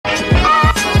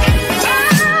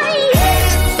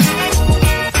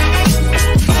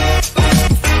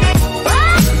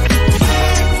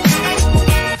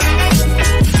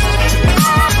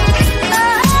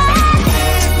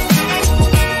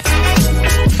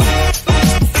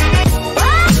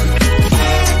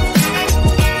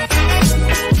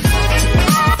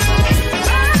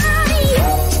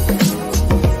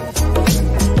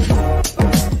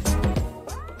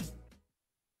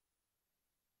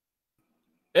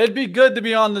It'd be good to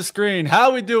be on the screen.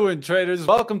 How we doing, traders?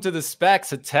 Welcome to the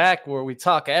SPACs Attack, where we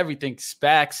talk everything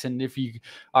SPACs. And if you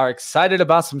are excited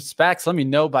about some SPACs, let me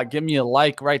know by giving me a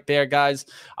like right there, guys.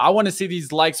 I want to see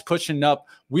these likes pushing up.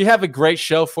 We have a great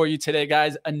show for you today,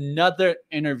 guys. Another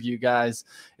interview, guys.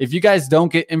 If you guys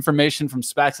don't get information from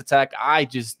SPACs Attack, I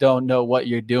just don't know what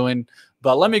you're doing.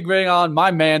 But let me bring on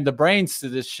my man, the brains to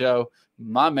this show.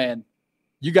 My man,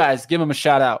 you guys give him a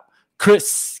shout out.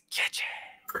 Chris Katje.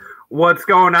 What's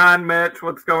going on, Mitch?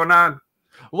 What's going on?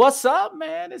 What's up,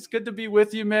 man? It's good to be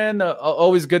with you, man.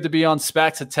 Always good to be on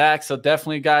SPACs Attack. So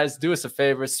definitely, guys, do us a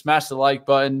favor. Smash the like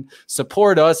button.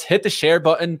 Support us. Hit the share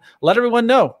button. Let everyone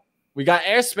know. We got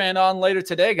Airspan on later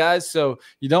today, guys. So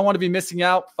you don't want to be missing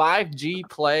out. 5G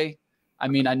play. I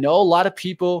mean, I know a lot of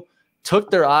people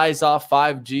took their eyes off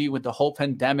 5G with the whole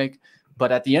pandemic.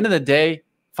 But at the end of the day,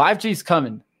 5G is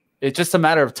coming. It's just a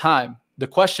matter of time. The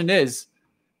question is,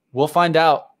 we'll find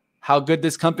out how good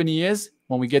this company is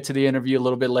when we get to the interview a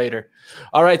little bit later.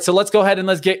 All right, so let's go ahead and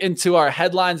let's get into our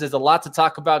headlines. There's a lot to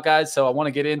talk about, guys, so I want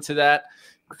to get into that.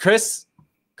 Chris,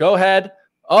 go ahead.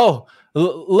 Oh,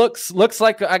 looks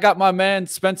like I got my man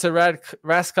Spencer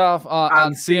Raskoff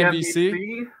on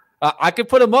CNBC. I could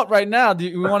put him up right now. Do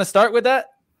you want to start with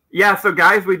that? Yeah, so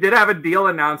guys, we did have a deal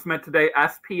announcement today.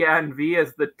 SPNV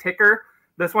is the ticker.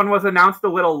 This one was announced a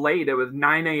little late. It was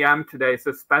 9 a.m. today.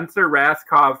 So Spencer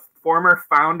Raskoff, former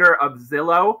founder of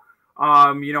Zillow,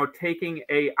 taking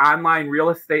a online real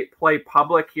estate play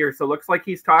public here. So looks like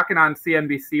he's talking on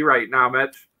CNBC right now,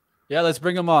 Mitch. Yeah, let's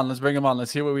bring him on.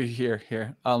 Let's hear what we hear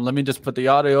here. Let me just put the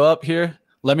audio up here.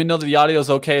 Let me know that the audio is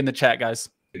okay in the chat, guys.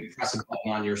 You press a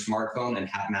button on your smartphone and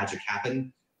have magic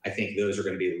happen. I think those are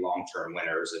going to be long-term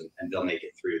winners, and they'll make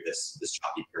it through this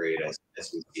choppy period as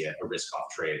we see a risk-off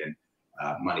trade and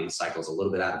money cycles a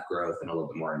little bit out of growth and a little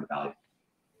bit more into value.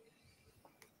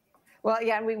 Well,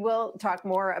 yeah, and we will talk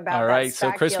more about all right,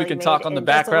 so Chris, we can talk on the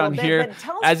background here.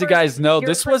 As you guys know,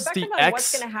 this was the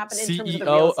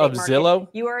ex-CEO of Zillow.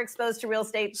 You are exposed to real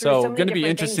estate. So going to be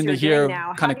interesting to hear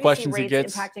kind of questions he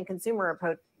gets. Impacting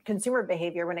consumer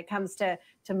behavior when it comes to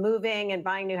moving and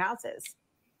buying new houses.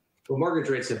 Well, mortgage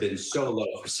rates have been so low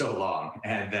for so long,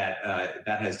 and that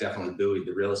has definitely buoyed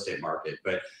the real estate market.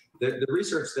 But the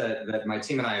research that my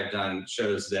team and I have done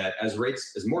shows that as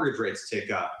mortgage rates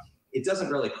tick up, it doesn't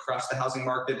really crush the housing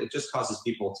market. It just causes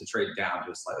people to trade down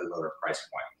to a slightly lower price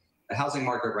point. The housing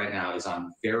market right now is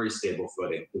on very stable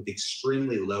footing with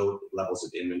extremely low levels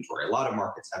of inventory. A lot of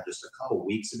markets have just a couple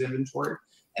weeks of inventory.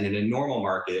 And in a normal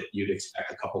market, you'd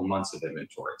expect a couple months of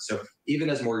inventory. So even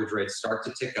as mortgage rates start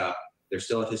to tick up, they're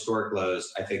still at historic lows.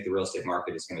 I think the real estate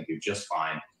market is going to do just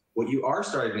fine. What you are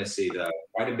starting to see, though,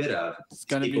 quite a bit of is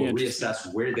people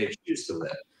reassess where they choose to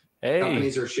live.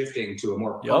 Companies are shifting to a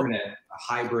more permanent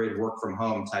hybrid work from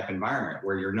home type environment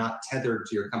where you're not tethered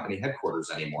to your company headquarters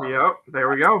anymore. Yep, there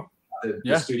we go.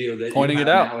 The studio that pointing you have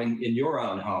it out now in your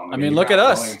own home. I mean, look at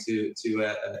us.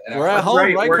 We're at home,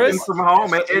 right, Chris? Working from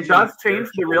home. It does change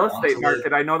the real estate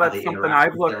market. I know that's something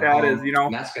I've looked at is,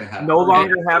 no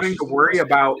longer having to worry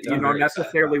about,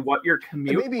 necessarily what your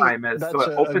commute time is. So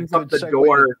it opens up the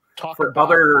door for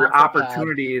other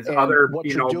opportunities, other,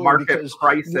 market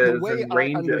prices and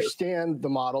ranges. I understand the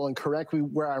model, and correct me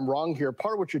where I'm wrong here.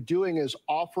 Part of what you're doing is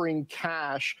offering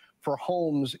cash for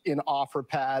homes in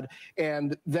OfferPad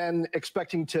and then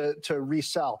expecting to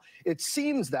resell. It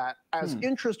seems that as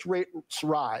interest rates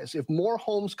rise, if more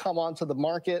homes come onto the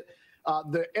market,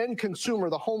 the end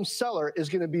consumer, the home seller, is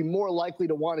going to be more likely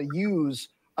to want to use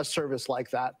a service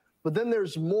like that. But then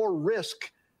there's more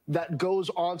risk that goes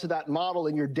onto that model,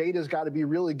 and your data's got to be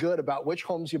really good about which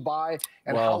homes you buy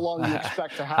and how long you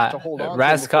expect to have to hold on.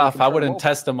 Raskoff, I wouldn't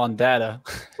test them on data.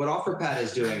 What OfferPad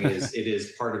is doing is it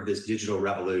is part of this digital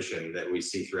revolution that we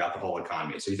see throughout the whole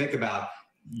economy. So you think about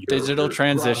digital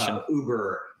transition,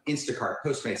 Uber, Instacart,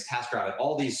 Postmates, TaskRabbit,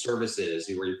 all these services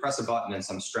where you press a button and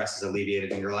some stress is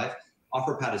alleviated in your life.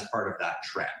 OfferPad is part of that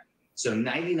trend. So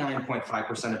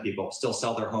 99.5% of people still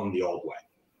sell their home the old way.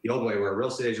 The old way, where a real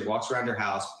estate agent walks around your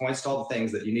house, points to all the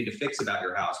things that you need to fix about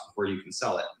your house before you can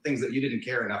sell it, things that you didn't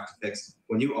care enough to fix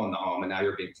when you own the home, and now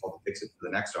you're being told to fix it for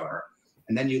the next owner.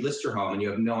 And then you list your home, and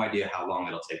you have no idea how long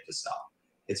it'll take to sell.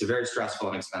 It's a very stressful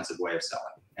and expensive way of selling,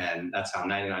 and that's how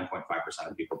 99.5%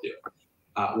 of people do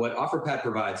it. What OfferPad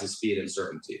provides is speed and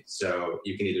certainty. So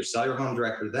you can either sell your home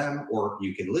directly to them, or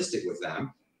you can list it with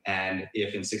them. And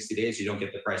if in 60 days you don't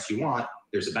get the price you want,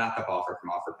 there's a backup offer from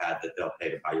OfferPad that they'll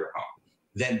pay to buy your home.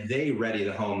 Then they ready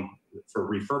the home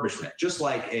refurbishment, just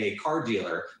like a car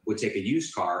dealer would take a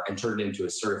used car and turn it into a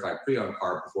certified pre-owned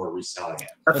car before reselling it.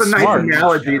 That's a nice smart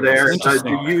analogy there.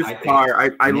 The used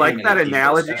car. I like that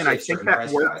analogy, and I think that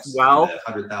works well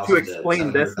to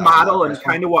explain this model and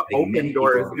kind of what Open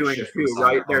Door is doing too,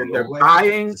 right? They're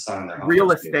buying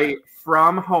real estate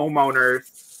from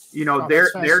homeowners. You know,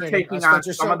 they're taking on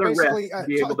some of the risk to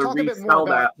be able to resell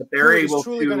that, but they're able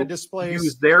to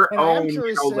use their own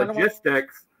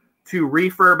logistics to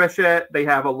refurbish it. They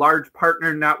have a large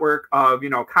partner network of,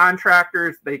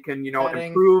 contractors. They can,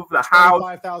 improve the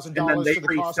house, and then they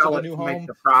resell it to make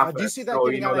the profit. Do you see that so,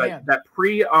 getting out of hand? That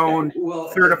pre-owned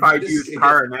certified used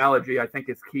car analogy, I think,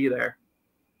 is key there.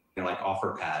 Like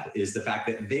OfferPad is the fact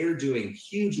that they're doing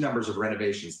huge numbers of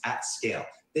renovations at scale.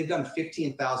 They've done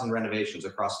 15,000 renovations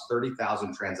across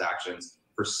 30,000 transactions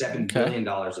for $7 billion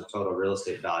of total real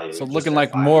estate value. So looking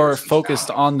like more focused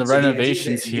on the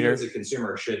renovations here. You as a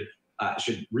consumer should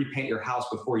repaint your house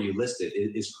before you list it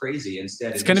is crazy.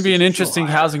 Instead, it's going to be an interesting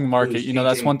housing market.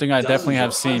 That's one thing I definitely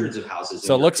have seen.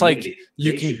 So it looks like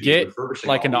you can get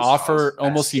like an offer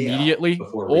almost immediately,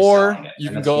 or you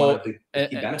can go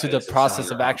to the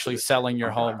process of actually selling your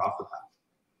home.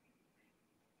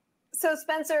 So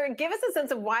Spencer, give us a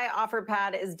sense of why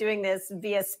OfferPad is doing this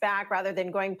via SPAC rather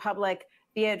than going public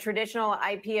via traditional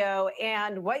IPO,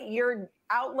 and what your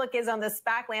outlook is on the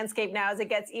SPAC landscape now as it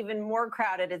gets even more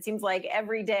crowded. It seems like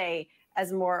every day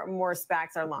as more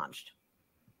SPACs are launched.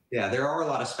 Yeah, there are a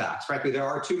lot of SPACs. Frankly, there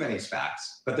are too many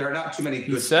SPACs, but there are not too many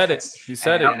good SPACs. You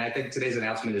said it. And I think today's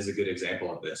announcement is a good example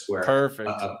of this, where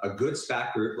a good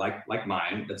SPAC group like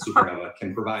mine, that Supernova,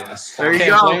 can provide a there you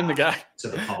go. The guy. To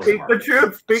the public Speak market. The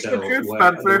truth. Speak the truth,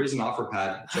 Spencer. The reason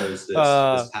OfferPad chose this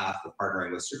path of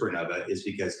partnering with Supernova is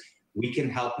because we can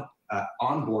help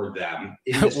onboard them.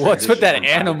 What's with that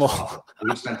animal?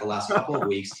 We've spent the last couple of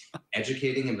weeks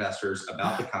educating investors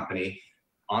about the company,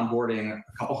 onboarding a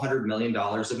couple $100 million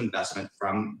of investment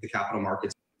from the capital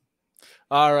markets.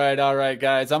 All right,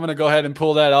 guys. I'm going to go ahead and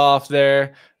pull that off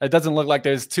there. It doesn't look like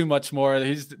there's too much more.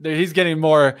 He's getting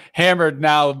more hammered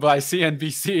now by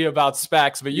CNBC about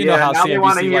SPACs, but you know how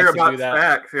CNBC likes to do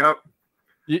that. SPACs, yep.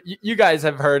 You guys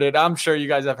have heard it. I'm sure you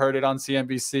guys have heard it on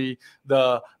CNBC,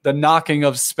 the knocking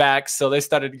of SPACs. So they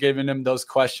started giving him those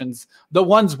questions, the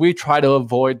ones we try to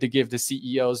avoid to give the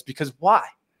CEOs, because why?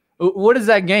 What does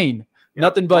that gain? Yep.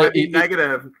 Nothing but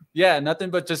negative. Yeah,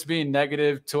 nothing but just being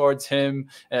negative towards him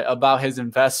about his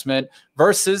investment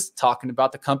versus talking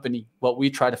about the company, what we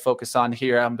try to focus on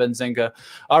here on Benzinga.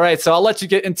 All right, so I'll let you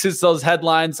get into those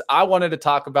headlines. I wanted to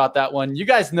talk about that one. You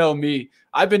guys know me.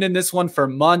 I've been in this one for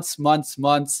months.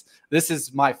 This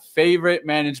is my favorite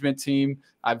management team.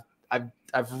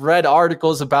 I've read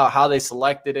articles about how they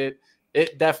selected it.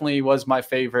 It definitely was my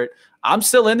favorite. I'm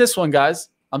still in this one, guys.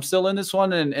 I'm still in this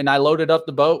one, and I loaded up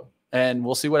the boat. And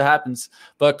we'll see what happens.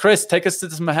 But Chris, take us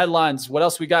to some headlines. What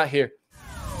else we got here?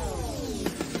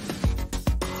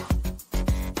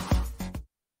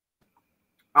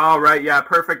 All right. Yeah,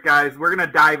 perfect, guys. We're going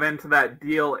to dive into that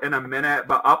deal in a minute.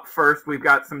 But up first, we've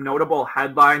got some notable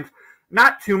headlines.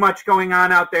 Not too much going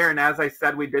on out there. And as I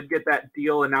said, we did get that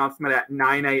deal announcement at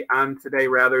 9 a.m. today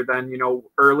rather than,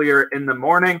 earlier in the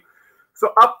morning.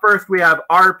 So up first, we have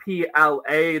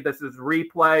RPLA. This is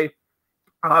Replay.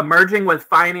 Merging with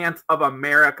Finance of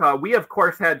America. We, of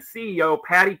course, had CEO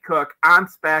Patty Cook on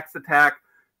SPACs Attack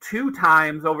 2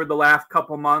 times over the last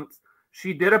couple months.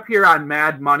 She did appear on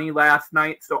Mad Money last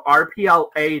night, so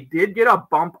RPLA did get a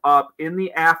bump up in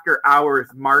the after-hours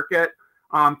market.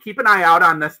 Keep an eye out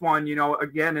on this one,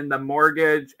 again, in the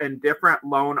mortgage and different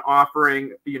loan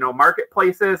offering,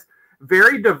 marketplaces.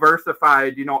 Very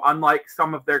diversified, unlike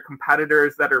some of their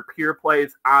competitors that are pure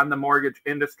plays on the mortgage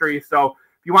industry. So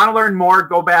if you want to learn more,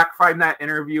 go back, find that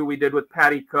interview we did with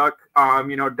Patty Cook.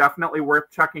 Definitely worth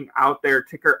checking out there,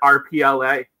 ticker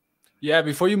RPLA. Yeah,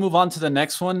 before you move on to the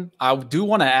next one, I do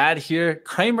want to add here,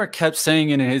 Kramer kept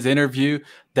saying in his interview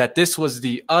that this was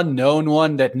the unknown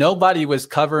one, that nobody was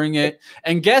covering it.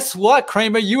 And guess what,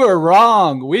 Kramer? You were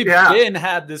wrong. We've been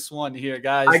had this one here,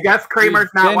 guys. I guess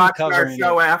Kramer's not watching our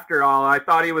show after all. I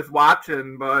thought he was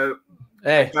watching, but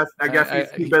I guess he's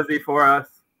too busy for us.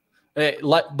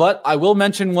 But I will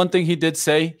mention one thing he did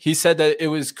say. He said that it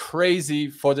was crazy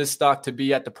for this stock to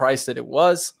be at the price that it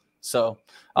was. So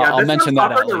I'll mention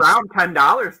that. This around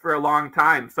 $10 for a long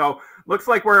time. So looks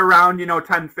like we're around,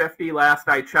 $10.50 last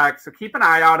I checked. So keep an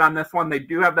eye out on this one. They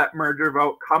do have that merger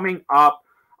vote coming up.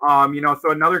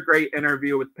 So another great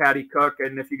interview with Patty Cook.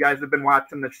 And if you guys have been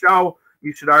watching the show,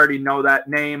 you should already know that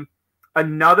name.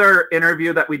 Another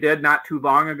interview that we did not too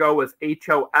long ago was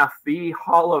HOFV,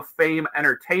 Hall of Fame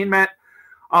Entertainment.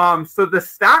 So the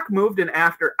stock moved in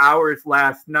after hours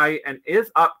last night and is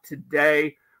up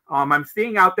today. I'm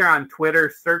seeing out there on Twitter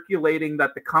circulating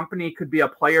that the company could be a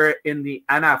player in the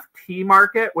NFT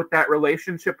market with that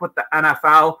relationship with the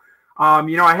NFL.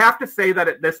 I have to say that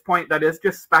at this point, that is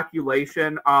just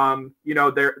speculation. HOFV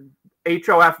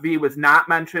was not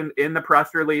mentioned in the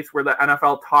press release where the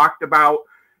NFL talked about,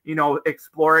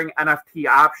 exploring NFT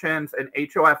options, and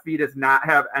HOFV does not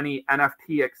have any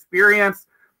NFT experience.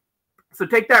 So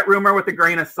take that rumor with a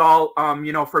grain of salt.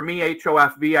 For me,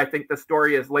 HOFV, I think the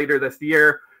story is later this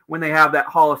year when they have that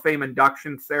Hall of Fame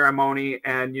induction ceremony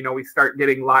and, we start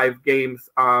getting live games,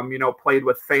 played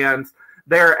with fans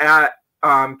there at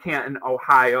Canton,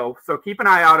 Ohio. So keep an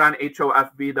eye out on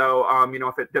HOFV, though,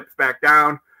 if it dips back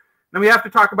down. Then we have to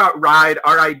talk about RIDE,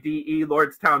 RIDE,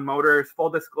 Lordstown Motors. Full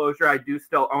disclosure, I do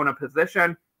still own a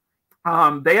position.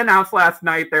 They announced last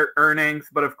night their earnings,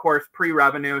 but of course,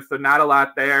 pre-revenue, so not a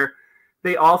lot there.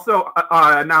 They also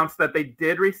announced that they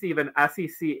did receive an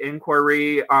SEC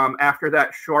inquiry after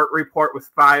that short report was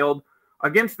filed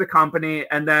against the company.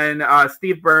 And then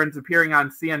Steve Burns appearing on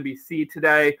CNBC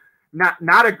today.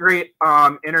 Not a great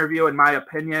interview, in my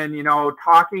opinion,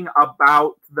 talking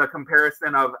about the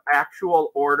comparison of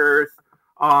actual orders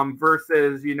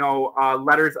versus,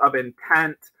 letters of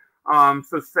intent.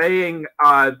 So saying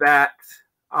that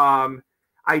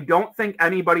I don't think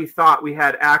anybody thought we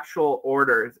had actual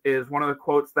orders is one of the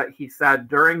quotes that he said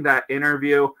during that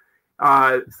interview.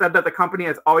 Said that the company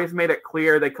has always made it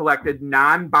clear they collected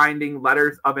non-binding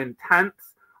letters of intent,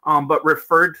 but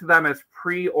referred to them as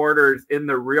pre-orders in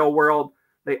the real world.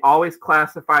 They always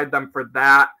classified them for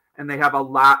that, and they have a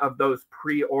lot of those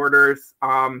pre-orders.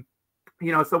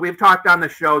 So we've talked on the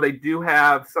show, they do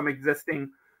have some existing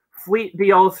fleet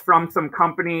deals from some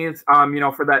companies,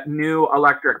 for that new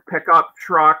electric pickup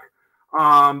truck.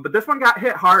 But this one got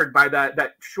hit hard by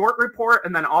that short report,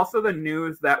 and then also the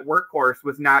news that Workhorse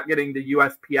was not getting the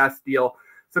USPS deal.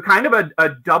 So kind of a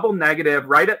double negative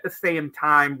right at the same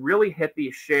time, really hit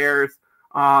these shares.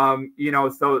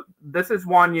 So this is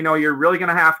one, you're really going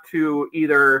to have to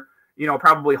either,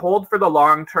 probably hold for the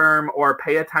long term or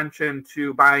pay attention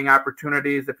to buying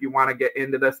opportunities if you want to get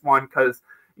into this one, because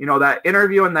that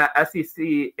interview and that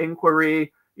SEC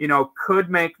inquiry, could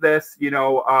make this,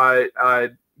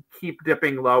 keep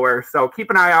dipping lower. So keep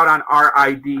an eye out on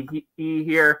RIDE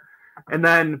here. And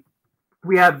then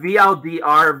we have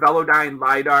VLDR, Velodyne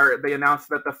LiDAR. They announced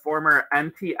that the former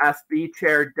NTSB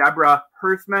chair, Deborah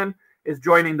Hersman, is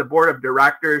joining the board of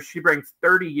directors. She brings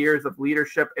 30 years of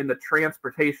leadership in the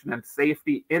transportation and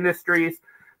safety industries.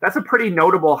 That's a pretty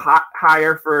notable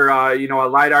hire for, a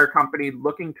LiDAR company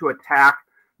looking to attack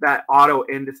that auto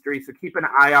industry. So keep an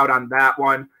eye out on that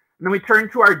one. And then we turn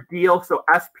to our deal. So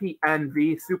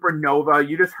SPNV, Supernova.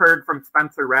 You just heard from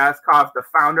Spencer Raskoff, the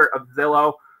founder of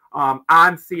Zillow, on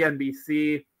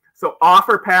CNBC. So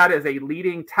OfferPad is a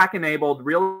leading tech-enabled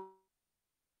real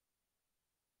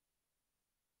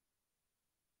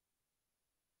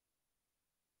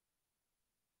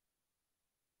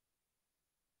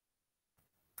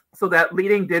So that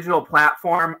leading digital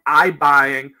platform,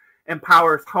 iBuying,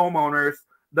 empowers homeowners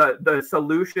the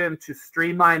solution to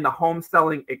streamline the home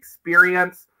selling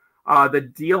experience.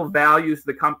 The deal values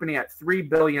the company at $3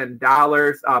 billion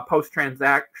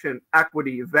post-transaction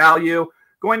equity value,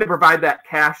 going to provide that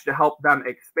cash to help them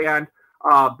expand.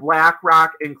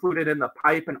 BlackRock included in the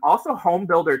pipe, and also home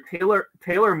builder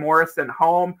Taylor Morrison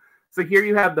Home. So here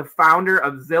you have the founder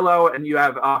of Zillow and you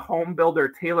have home builder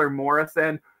Taylor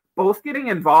Morrison, both getting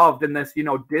involved in this,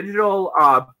 digital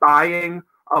buying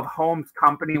of homes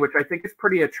company, which I think is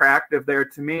pretty attractive there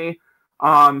to me.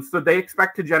 So they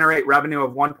expect to generate revenue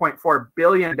of $1.4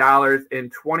 billion in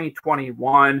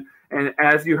 2021. And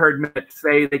as you heard Mitch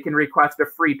say, they can request a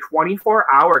free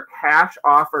 24-hour cash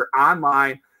offer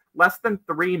online, less than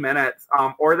 3 minutes,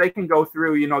 or they can go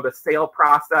through, the sale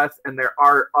process, and there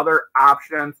are other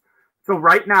options. So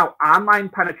right now, online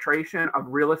penetration of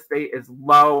real estate is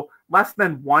low, less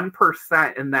than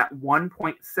 1% in that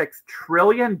 $1.6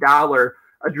 trillion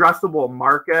addressable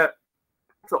market.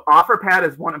 So OfferPad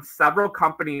is one of several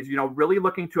companies, really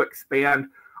looking to expand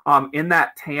in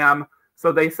that TAM.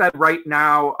 So they said right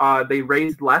now they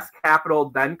raised less capital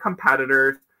than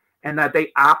competitors, and that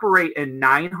they operate in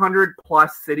 900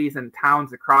 plus cities and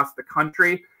towns across the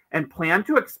country and plan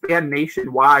to expand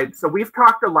nationwide. So we've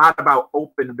talked a lot about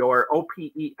Opendoor,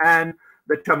 OPEN,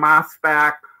 the Tomas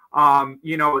SPAC,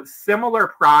 similar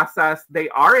process. They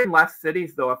are in less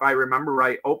cities though, if I remember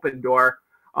right, Opendoor.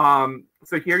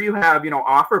 So here you have,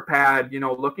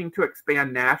 OfferPad, looking to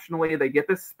expand nationally. They get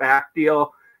this SPAC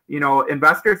deal,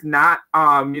 investors not,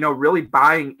 really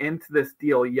buying into this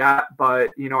deal yet. But,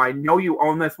 I know you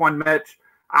own this one, Mitch.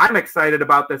 I'm excited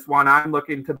about this one. I'm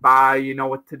looking to buy,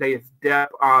 with today's dip,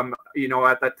 at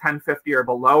the 1050 or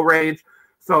below range.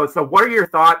 So what are your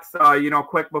thoughts,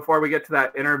 quick before we get to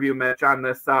that interview, Mitch, on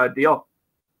this deal?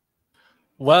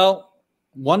 Well,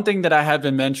 one thing that I have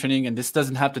been mentioning, and this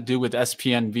doesn't have to do with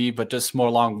SPNV, but just more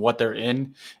along what they're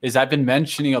in, is I've been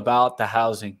mentioning about the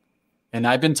housing. And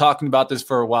I've been talking about this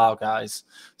for a while, guys.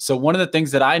 So one of the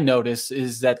things that I noticed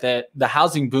is that the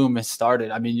housing boom has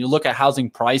started. I mean, you look at housing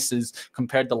prices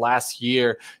compared to last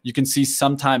year, you can see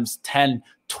sometimes 10,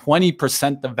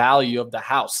 20% the value of the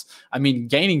house. I mean,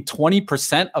 gaining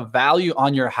 20% of value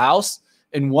on your house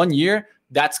in 1 year,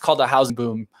 that's called a housing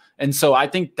boom. And so I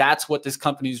think that's what this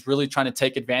company is really trying to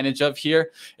take advantage of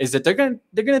here, is that they're going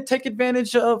to take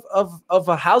advantage of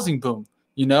a housing boom.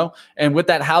 And with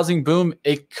that housing boom,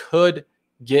 it could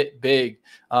get big.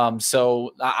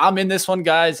 So I'm in this one,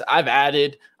 guys.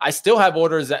 I still have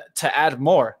orders to add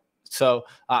more. So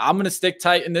I'm going to stick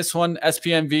tight in this one,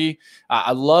 SPNV.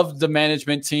 I love the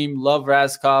management team, love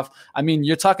Razkov. I mean,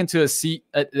 you're talking to the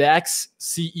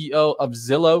ex-CEO of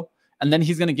Zillow, and then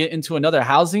he's going to get into another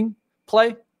housing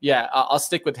play. Yeah, I'll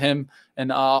stick with him,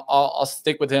 and I'll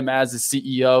stick with him as the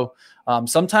CEO.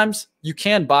 Sometimes you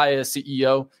can buy a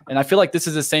CEO, and I feel like this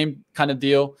is the same kind of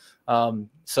deal.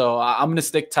 So I'm going to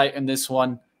stick tight in this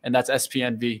one, and that's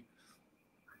SPNV.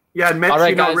 Yeah, and Mitch,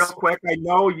 right, guys. real quick, I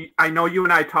know you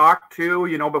and I talked too,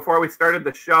 before we started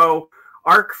the show.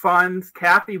 ARK Funds,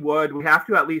 Kathy Wood, we have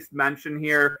to at least mention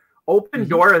here, Open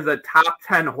Door is a top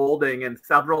 10 holding in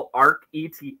several ARK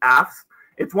ETFs.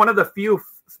 It's one of the few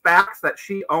SPACs that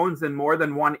she owns in more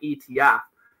than one ETF.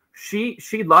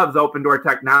 She loves Open Door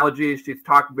Technologies. She's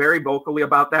talked very vocally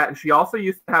about that. And she also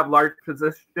used to have large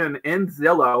position in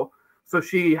Zillow. So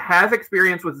she has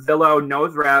experience with Zillow,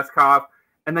 knows Razkov.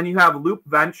 And then you have Loop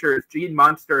Ventures, Gene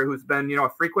Munster, who's been, a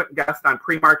frequent guest on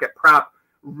Pre-Market Prep,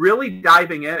 really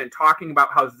diving in and talking about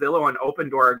how Zillow and Open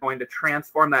Door are going to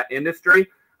transform that industry.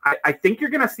 I think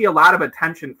you're going to see a lot of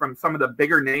attention from some of the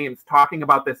bigger names talking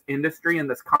about this industry and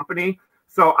this company.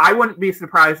 So I wouldn't be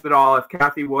surprised at all if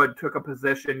Kathy Wood took a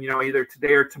position, either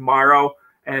today or tomorrow,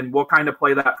 and we'll kind of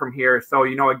play that from here. So,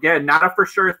 again, not a for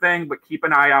sure thing, but keep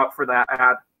an eye out for that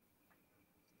ad.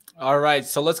 All right,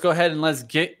 so let's go ahead and let's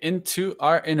get into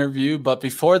our interview. But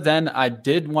before then, I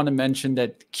did want to mention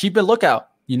that keep a lookout.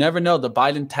 You never know. The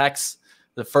Biden tax,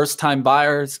 the first-time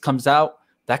buyers comes out.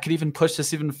 That could even push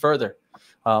this even further.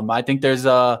 I think there's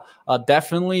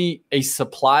definitely a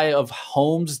supply of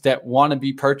homes that want to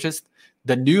be purchased.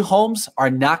 The new homes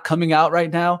are not coming out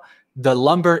right now. The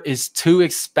lumber is too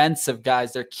expensive,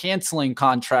 guys. They're canceling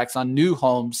contracts on new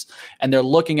homes, and they're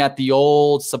looking at the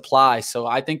old supply. So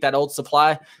I think that old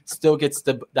supply still gets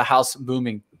the house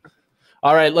booming.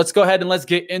 All right, let's go ahead and let's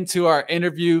get into our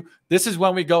interview. This is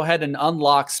when we go ahead and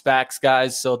unlock SPACs,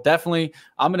 guys. So definitely,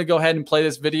 I'm going to go ahead and play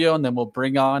this video, and then we'll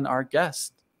bring on our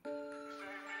guest.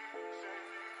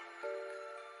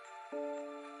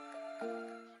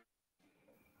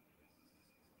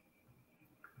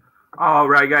 All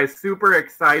right, guys, super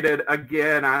excited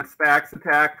again on SPACs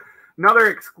Attack. Another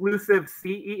exclusive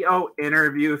CEO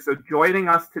interview. So joining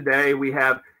us today, we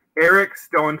have Eric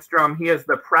Stonestrom. He is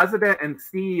the president and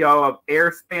CEO of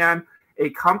Airspan, a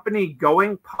company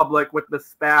going public with the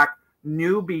SPAC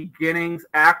New Beginnings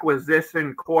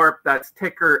Acquisition Corp. That's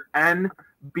ticker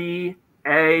NBA.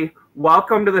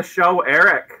 Welcome to the show,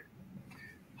 Eric.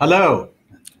 Hello.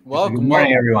 Welcome. Good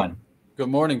morning, everyone. Good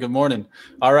morning. Good morning.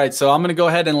 All right. So I'm going to go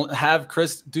ahead and have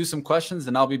Chris do some questions,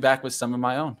 and I'll be back with some of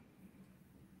my own.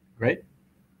 Great.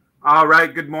 All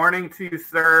right. Good morning to you,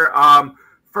 sir.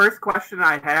 First question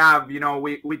I have,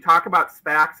 we talk about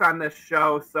SPACs on this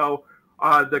show. So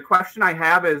the question I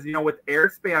have is, with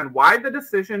Airspan, why the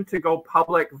decision to go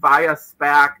public via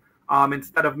SPAC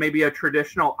instead of maybe a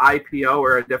traditional IPO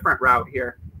or a different route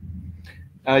here?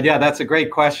 Yeah, that's a great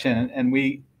question. And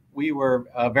we were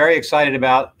very excited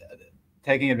about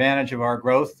taking advantage of our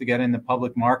growth to get in the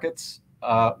public markets.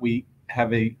 We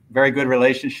have a very good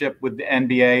relationship with the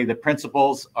NBA. The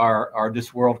principals are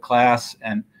just world-class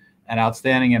and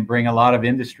outstanding, and bring a lot of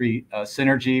industry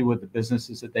synergy with the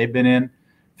businesses that they've been in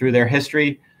through their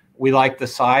history. We like the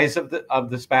size of the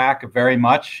SPAC very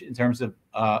much in terms of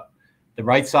the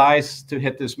right size to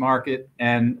hit this market.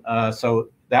 And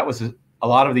so that was a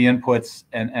lot of the inputs,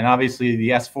 and obviously the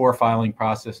S4 filing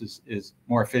process is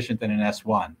more efficient than an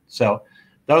S1. So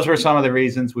those were some of the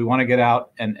reasons we want to get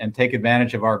out and take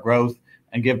advantage of our growth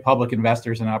and give public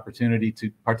investors an opportunity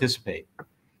to participate.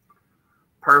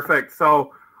 Perfect.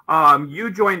 So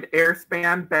You joined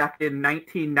Airspan back in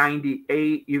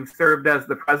 1998. You've served as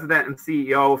the president and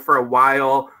CEO for a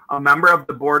while, a member of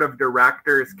the board of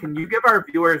directors. Can you give our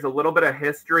viewers a little bit of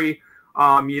history,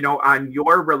 on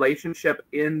your relationship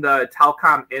in the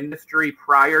telecom industry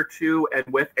prior to and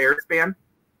with Airspan?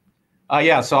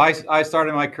 Yeah, so I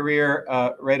started my career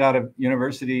right out of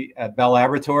university at Bell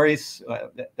Laboratories.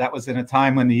 That was in a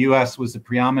time when the U.S. was the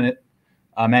preeminent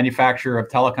manufacturer of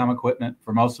telecom equipment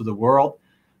for most of the world.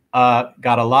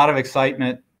 Got a lot of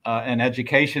excitement and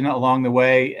education along the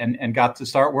way, and got to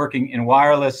start working in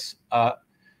wireless a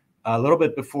little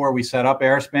bit before we set up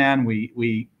Airspan.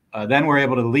 We then were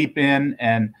able to leap in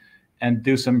and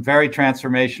do some very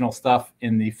transformational stuff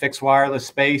in the fixed wireless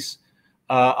space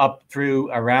up through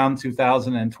around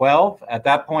 2012. At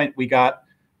that point, we got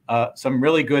some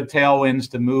really good tailwinds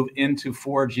to move into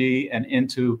 4G and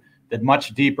into the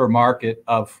much deeper market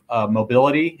of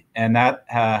mobility. And that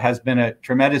has been a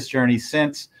tremendous journey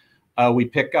since. We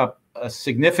pick up a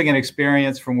significant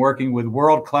experience from working with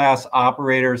world-class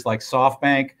operators like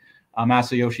SoftBank,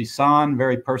 Masayoshi Son,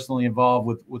 very personally involved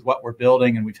with what we're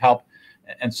building, and we've helped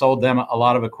and sold them a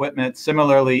lot of equipment.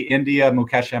 Similarly, India,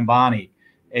 Mukesh Ambani,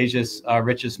 Asia's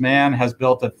richest man, has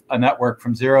built a network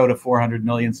from 0 to 400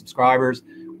 million subscribers.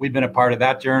 We've been a part of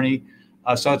that journey.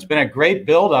 So it's been a great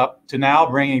build-up to now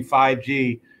bringing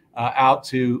 5G out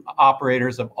to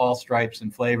operators of all stripes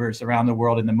and flavors around the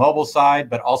world in the mobile side,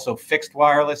 but also fixed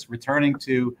wireless, returning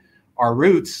to our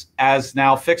roots as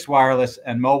now fixed wireless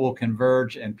and mobile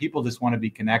converge, and people just want to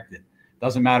be connected.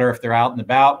 Doesn't matter if they're out and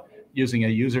about using a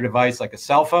user device like a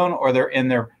cell phone, or they're in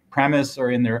their premise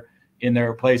or in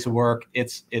their place of work.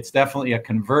 It's definitely a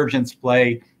convergence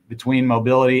play between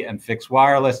mobility and fixed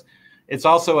wireless. It's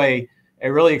also a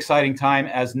really exciting time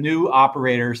as new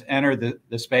operators enter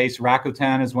the space.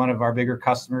 Rakuten is one of our bigger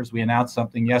customers. We announced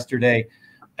something yesterday.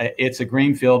 It's a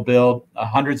greenfield build,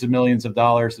 hundreds of millions of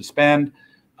dollars to spend.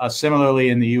 Similarly,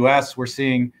 in the US, we're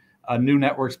seeing new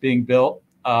networks being built,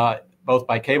 both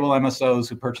by cable MSOs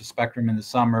who purchased spectrum in the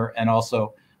summer, and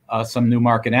also some new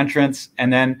market entrants.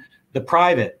 And then the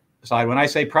private side. When I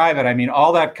say private, I mean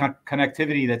all that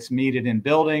connectivity that's needed in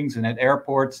buildings and at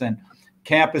airports and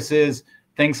campuses,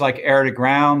 things like air to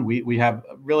ground. We have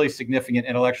really significant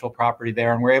intellectual property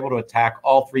there, and we're able to attack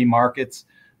all three markets.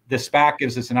 The SPAC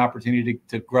gives us an opportunity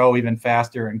to grow even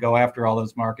faster and go after all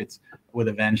those markets with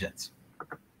a vengeance.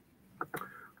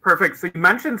 Perfect. So you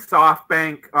mentioned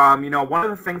SoftBank. One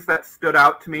of the things that stood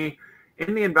out to me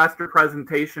in the investor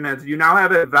presentation is you now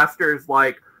have investors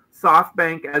like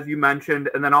SoftBank, as you mentioned,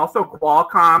 and then also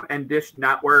Qualcomm and Dish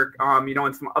Network,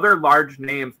 and some other large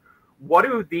names. What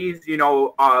do these,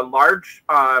 large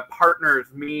partners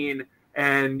mean?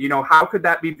 And, how could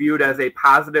that be viewed as a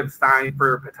positive sign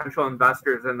for potential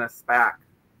investors in this SPAC?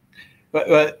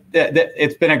 But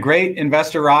it's been a great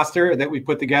investor roster that we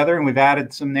put together, and we've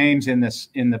added some names in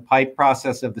the PIPE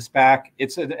process of the SPAC.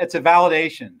 It's a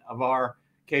validation of our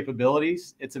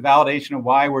capabilities. It's a validation of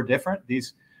why we're different.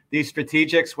 These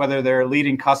strategics, whether they're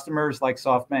leading customers like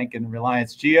SoftBank and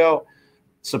Reliance Jio,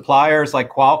 suppliers like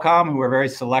Qualcomm, who are very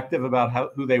selective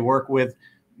about who they work with,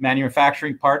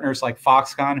 manufacturing partners like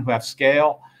Foxconn, who have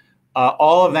scale.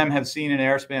 All of them have seen in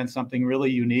Airspan something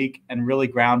really unique and really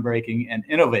groundbreaking and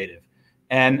innovative.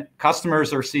 And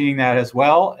customers are seeing that as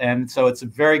well. And so it's a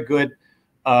very good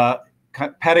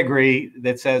pedigree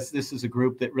that says this is a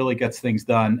group that really gets things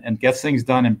done and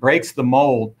breaks the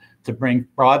mold to bring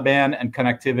broadband and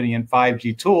connectivity and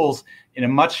 5G tools in a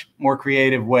much more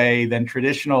creative way than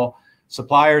traditional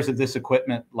suppliers of this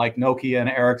equipment like Nokia and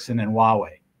Ericsson and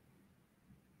Huawei.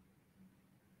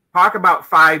 Talk about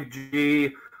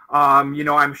 5G.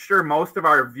 I'm sure most of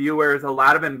our viewers, a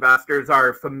lot of investors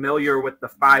are familiar with the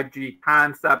 5G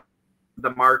concept,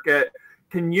 the market.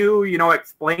 Can you,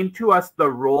 explain to us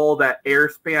the role that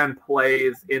Airspan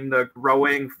plays in the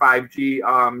growing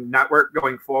 5G network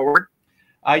going forward?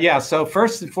 Yeah, so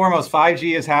first and foremost,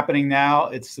 5G is happening now.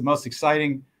 It's the most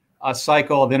exciting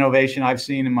cycle of innovation I've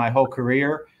seen in my whole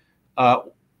career.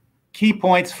 Key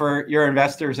points for your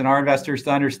investors and our investors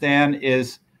to understand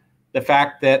is the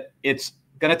fact that it's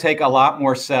going to take a lot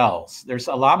more cells. There's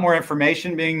a lot more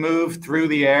information being moved through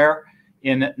the air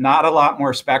in not a lot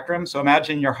more spectrum. So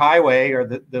imagine your highway or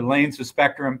the lanes of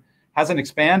spectrum hasn't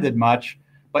expanded much,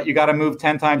 but you got to move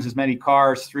 10 times as many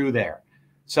cars through there.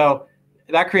 So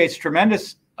that creates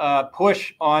tremendous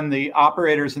push on the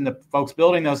operators and the folks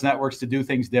building those networks to do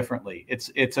things differently.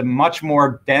 It's a much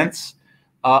more dense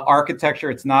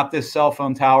architecture. It's not this cell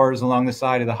phone towers along the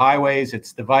side of the highways.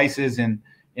 It's devices in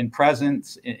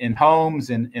presence, in homes,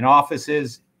 in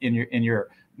offices, in your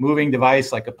moving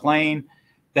device like a plane.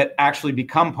 that actually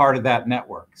become part of that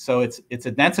network. So it's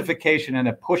a densification and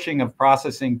a pushing of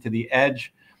processing to the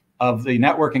edge of the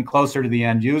network and closer to the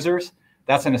end users.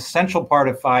 That's an essential part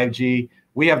of 5G.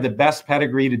 We have the best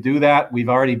pedigree to do that. We've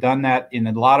already done that in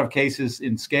a lot of cases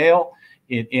in scale,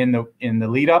 in the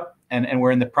lead up, and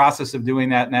we're in the process of doing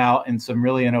that now in some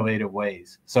really innovative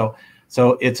ways. So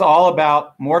it's all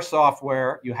about more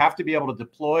software. You have to be able to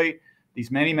deploy these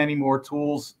many more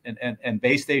tools and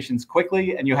base stations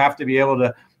quickly, and you have to be able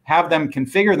to have them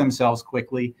configure themselves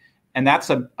quickly. And that's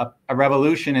a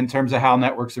revolution in terms of how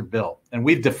networks are built. And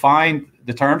we've defined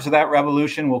the terms of that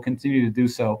revolution. We'll continue to do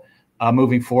so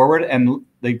moving forward. And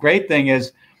the great thing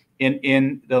is,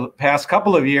 in the past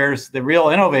couple of years, the real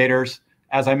innovators,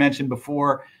 as I mentioned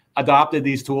before, adopted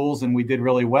these tools, and we did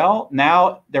really well.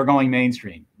 Now they're going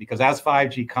mainstream, because as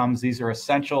 5G comes, these are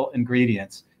essential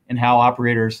ingredients in how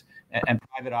operators and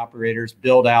private operators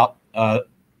build out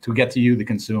to get to you, the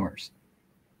consumers.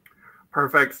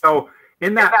 Perfect. So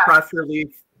in that press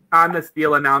release on this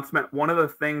deal announcement, one of the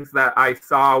things that I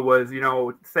saw was,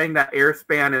 saying that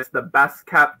Airspan is the best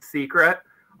kept secret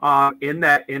in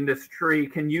that industry.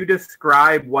 Can you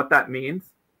describe what that means?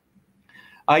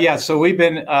 Yeah, so we've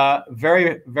been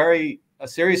very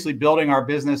seriously building our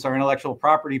business, our intellectual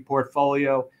property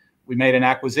portfolio. We made an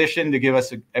acquisition to give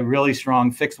us a really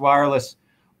strong fixed wireless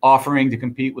offering to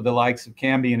compete with the likes of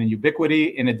Cambian and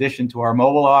Ubiquity, in addition to our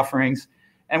mobile offerings.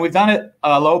 And we've done it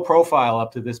low profile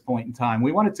up to this point in time.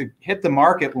 We wanted to hit the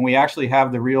market when we actually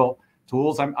have the real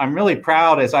tools. I'm really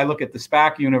proud, as I look at the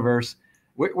SPAC universe,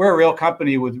 we're a real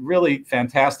company with really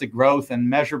fantastic growth and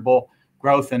measurable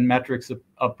growth and metrics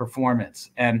of performance.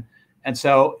 And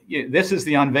so this is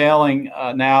the unveiling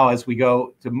now as we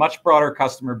go to much broader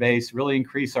customer base, really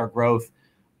increase our growth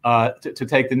to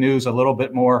take the news a little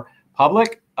bit more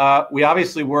public. We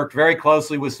obviously worked very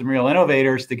closely with some real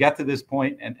innovators to get to this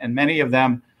point, and many of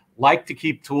them like to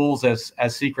keep tools as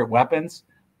secret weapons.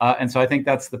 And so I think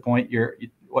that's the point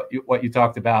what you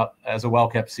talked about as a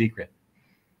well-kept secret.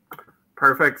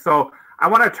 Perfect. So I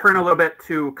want to turn a little bit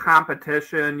to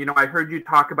competition. I heard you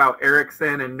talk about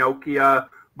Ericsson and Nokia,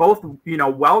 both,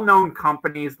 well-known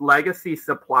companies, legacy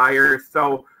suppliers.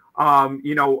 So,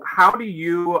 how do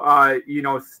you,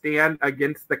 stand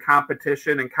against the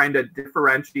competition and kind of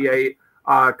differentiate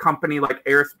a company like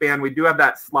Airspan? We do have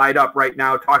that slide up right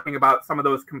now talking about some of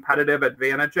those competitive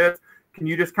advantages. Can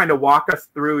you just kind of walk us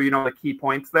through, the key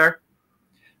points there?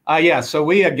 Yeah, so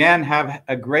we, again, have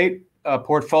a great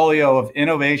portfolio of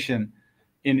innovation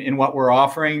in what we're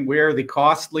offering. We're the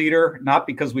cost leader, not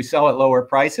because we sell at lower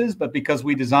prices, but because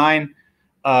we design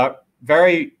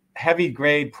very heavy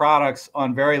grade products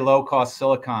on very low cost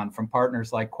silicon from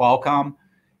partners like Qualcomm.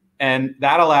 And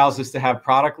that allows us to have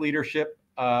product leadership.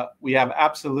 We have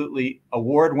absolutely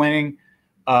award-winning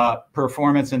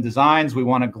performance and designs. We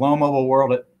won a Glow Mobile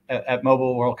World at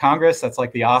Mobile World Congress. That's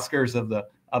like the Oscars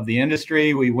of the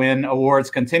industry. We win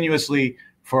awards continuously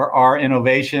for our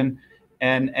innovation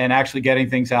and actually getting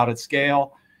things out at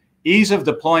scale. Ease of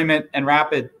deployment and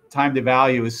rapid time to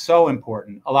value is so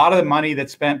important. A lot of the money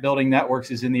that's spent building networks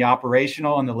is in the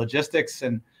operational and the logistics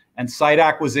and site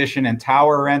acquisition and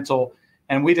tower rental.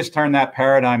 And we just turn that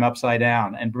paradigm upside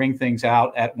down and bring things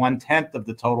out at 1/10 of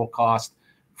the total cost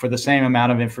for the same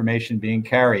amount of information being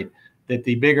carried. That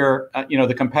the bigger,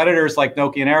 the competitors like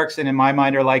Nokia and Ericsson, in my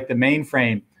mind, are like the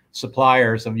mainframe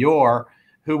suppliers of yore,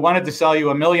 who wanted to sell you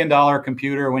 $1 million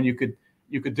computer when you could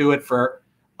do it for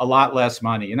a lot less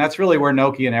money. And that's really where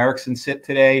Nokia and Ericsson sit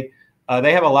today.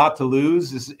 They have a lot to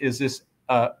lose as this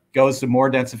goes to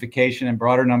more densification and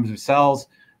broader numbers of cells.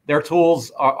 Their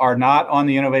tools are not on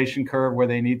the innovation curve where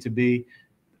they need to be.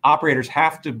 Operators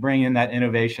have to bring in that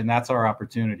innovation. That's our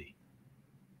opportunity.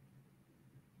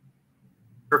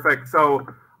 Perfect. So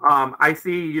I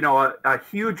see, a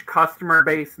huge customer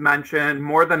base mentioned,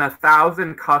 more than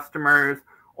 1,000 customers,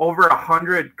 over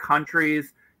 100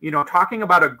 countries, talking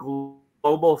about a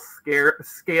global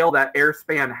scale that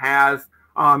Airspan has.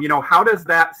 How does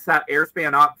that set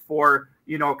Airspan up for,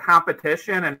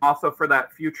 competition and also for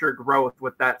that future growth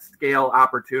with that scale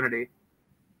opportunity?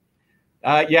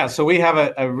 Yeah, so we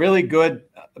have a really good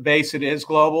base. It is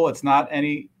global. It's not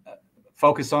any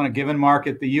focus on a given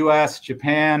market. The US,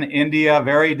 Japan, India,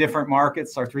 very different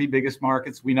markets, our three biggest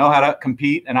markets. We know how to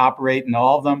compete and operate in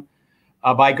all of them.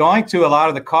 By going to a lot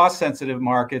of the cost-sensitive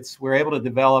markets, we're able to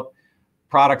develop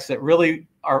products that really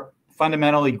are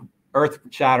fundamentally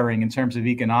earth-shattering in terms of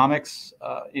economics.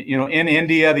 In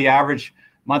India, the average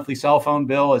monthly cell phone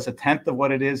bill is 1/10 of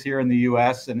what it is here in the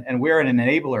US, and we're an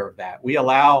enabler of that. We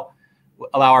allow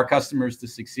our customers to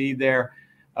succeed there.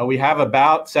 We have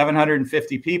about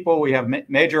 750 people. We have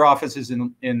major offices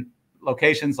in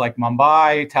locations like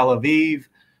Mumbai, Tel Aviv,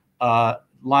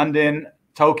 London,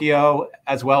 Tokyo,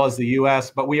 as well as the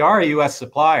US, but we are a US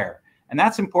supplier. And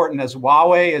that's important, as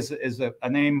Huawei is a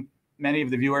name many of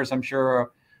the viewers, I'm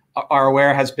sure, are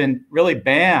aware, has been really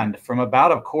banned from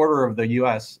about a quarter of the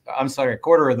a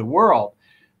quarter of the world,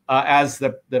 as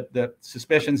the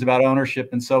suspicions about ownership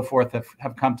and so forth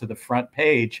have come to the front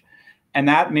page. And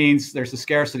that means there's a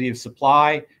scarcity of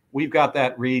supply. We've got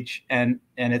that reach, and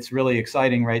it's really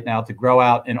exciting right now to grow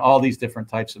out in all these different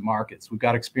types of markets. We've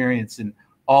got experience in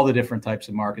all the different types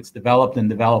of markets, developed and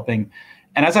developing.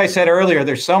 And as I said earlier,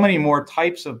 there's so many more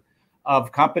types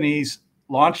of companies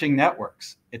launching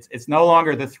networks. It's no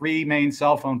longer the 3 main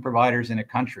cell phone providers in a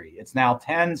country. It's now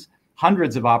tens,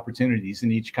 hundreds of opportunities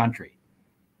in each country.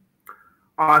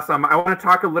 Awesome. I want to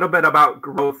talk a little bit about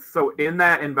growth. So in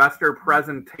that investor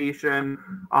presentation,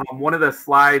 one of the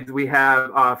slides, we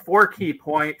have 4 key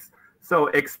points. So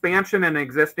expansion in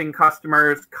existing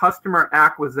customers, customer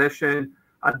acquisition,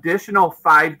 additional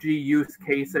 5G use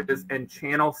cases, and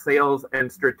channel sales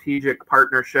and strategic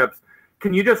partnerships.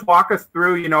 Can you just walk us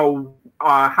through,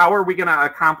 how are we going to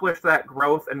accomplish that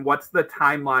growth, and what's the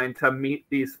timeline to meet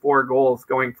these 4 goals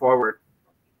going forward?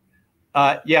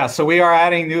 Yeah, so we are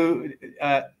adding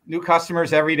new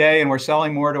customers every day, and we're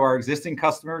selling more to our existing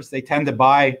customers. They tend to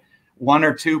buy 1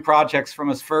 or 2 projects from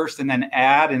us first and then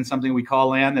add in something we call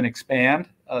land and expand.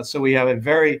 So we have a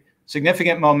very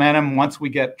significant momentum once we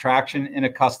get traction in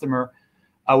a customer.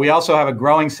 We also have a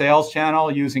growing sales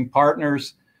channel using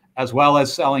partners as well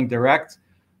as selling direct.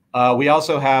 We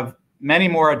also have many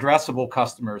more addressable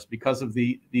customers because of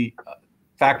the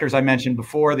factors I mentioned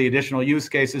before, the additional use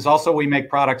cases. Also, we make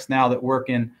products now that work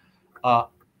in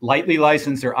lightly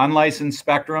licensed or unlicensed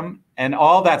spectrum, and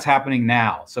all that's happening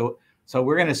now. So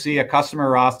we're going to see a customer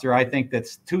roster, I think,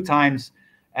 that's 2 times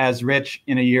as rich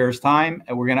in a year's time.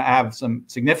 And we're going to have some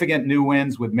significant new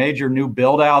wins with major new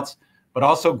build outs, but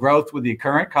also growth with the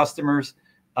current customers.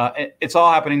 It's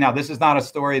all happening now. This is not a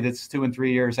story that's 2 and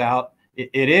 3 years out.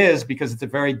 It is, because it's a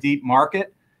very deep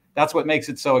market. That's what makes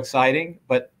it so exciting.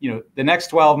 But the next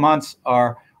 12 months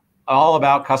are all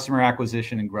about customer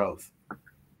acquisition and growth.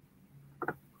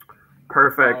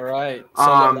 Perfect. All right. So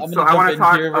I want to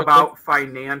talk about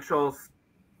financials.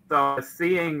 So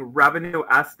seeing revenue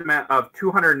estimate of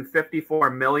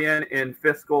 $254 million in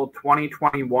fiscal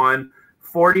 2021,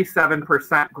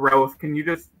 47% growth. Can you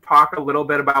just talk a little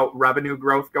bit about revenue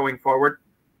growth going forward?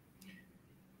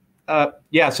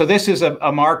 Yeah, so this is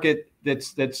a market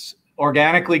that's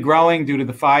organically growing due to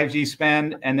the 5G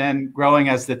spend, and then growing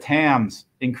as the TAMs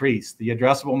increase. The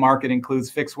addressable market includes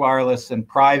fixed wireless and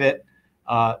private.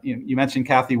 You mentioned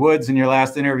Kathy Woods in your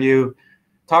last interview.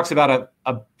 Talks about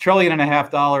 $1.5 trillion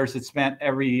that's spent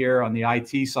every year on the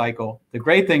IT cycle. The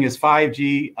great thing is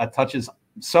 5G touches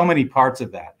so many parts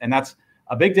of that, and that's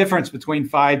a big difference between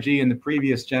 5G and the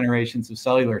previous generations of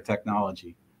cellular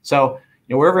technology. So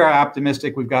we're very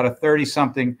optimistic. We've got a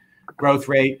 30-something growth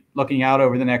rate looking out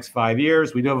over the next 5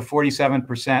 years. We do have a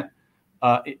 47%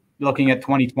 looking at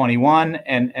 2021,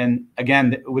 and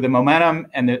again, with the momentum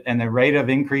and the rate of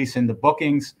increase in the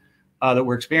bookings that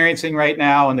we're experiencing right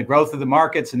now, and the growth of the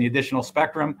markets and the additional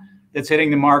spectrum that's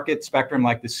hitting the market, spectrum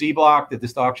like the C block that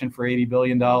just auctioned for $80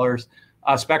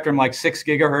 billion, spectrum like 6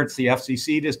 gigahertz the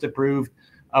FCC just approved.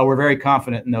 We're very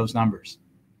confident in those numbers.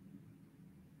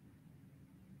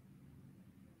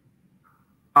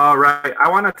 All right. I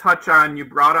want to touch on, you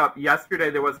brought up yesterday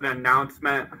there was an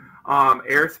announcement,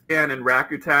 Airspan and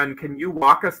Rakuten. Can you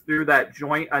walk us through that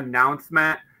joint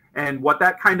announcement and what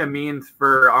that kind of means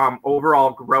for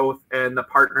overall growth and the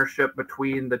partnership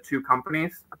between the 2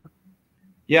 companies?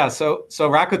 Yeah, so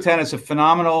Rakuten is a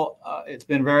phenomenal, it's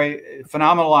been very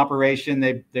phenomenal operation.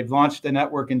 They've launched a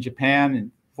network in Japan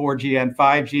in 4G and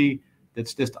 5G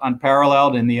that's just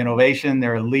unparalleled in the innovation.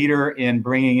 They're a leader in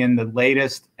bringing in the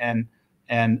latest and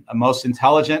most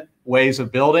intelligent ways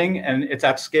of building, and it's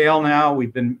at scale now.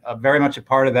 We've been very much a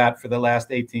part of that for the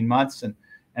last 18 months,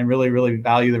 and really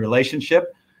value the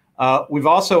relationship. We've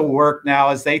also worked now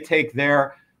as they take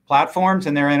their platforms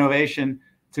and their innovation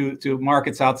to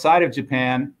markets outside of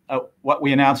Japan. What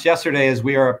we announced yesterday is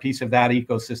we are a piece of that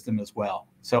ecosystem as well.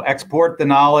 So export the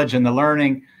knowledge and the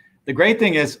learning. The great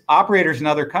thing is operators in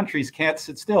other countries can't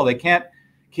sit still. They can't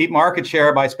keep market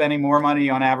share by spending more money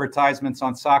on advertisements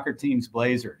on soccer teams'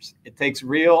 blazers. It takes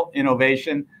real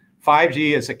innovation.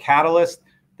 5G is a catalyst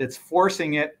that's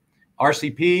forcing it.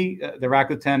 RCP, the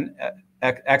Rakuten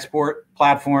export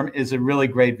platform, is a really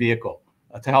great vehicle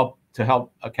to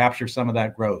help capture some of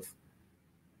that growth.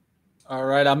 All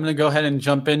right, I'm going to go ahead and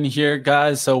jump in here,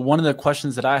 guys. So one of the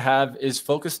questions that I have is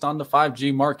focused on the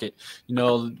 5G market.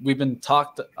 We've been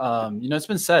talked, it's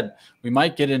been said we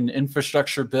might get an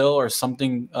infrastructure bill or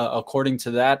something according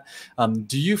to that.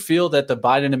 Do you feel that the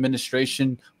Biden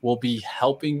administration will be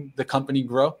helping the company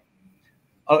grow?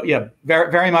 Oh, yeah,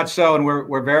 very, very much so. And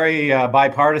we're very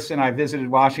bipartisan. I visited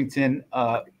Washington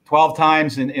 12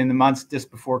 times in the months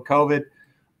just before COVID.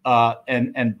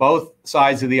 And both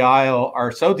sides of the aisle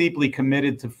are so deeply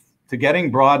committed to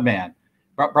getting broadband.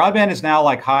 Broadband is now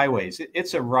like highways.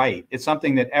 It's a right. It's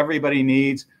something that everybody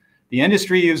needs. The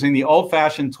industry using the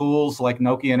old-fashioned tools like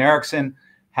Nokia and Ericsson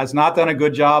has not done a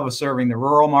good job of serving the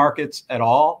rural markets at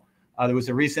all. There was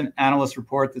a recent analyst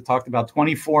report that talked about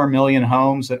 24 million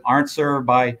homes that aren't served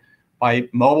by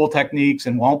mobile techniques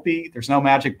and won't be. There's no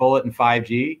magic bullet in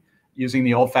 5G using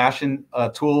the old-fashioned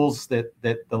tools that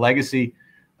the legacy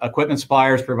equipment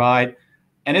suppliers provide,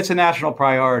 and it's a national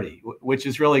priority, which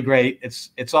is really great.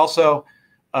 It's also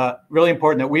really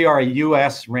important that we are a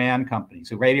U.S. RAN company,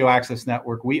 so Radio Access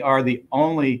Network. We are the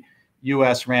only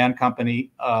U.S. RAN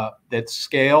company that's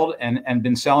scaled and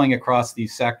been selling across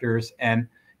these sectors, and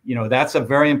that's a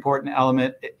very important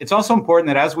element. It's also important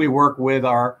that as we work with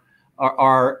our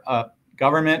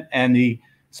government and the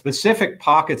specific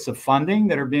pockets of funding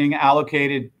that are being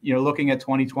allocated, looking at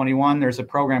 2021, there's a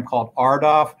program called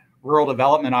RDOF, Rural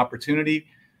Development Opportunity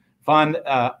Fund,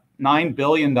 $9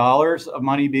 billion of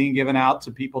money being given out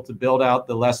to people to build out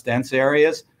the less dense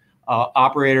areas,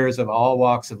 operators of all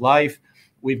walks of life.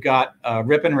 We've got a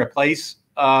rip and replace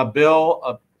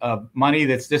bill of money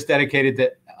that's just dedicated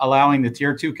to allowing the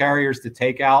tier 2 carriers to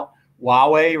take out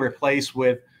Huawei, replace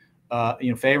with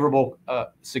favorable,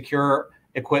 secure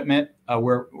equipment.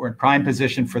 We're in prime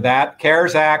position for that.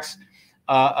 CARES Act's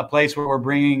a place where we're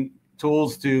bringing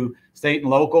tools to state and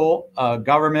local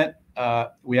government.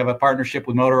 We have a partnership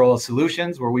with Motorola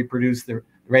Solutions where we produce the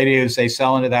radios they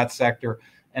sell into that sector,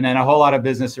 and then a whole lot of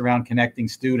business around connecting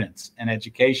students and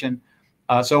education.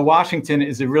 So Washington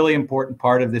is a really important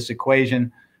part of this equation.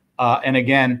 And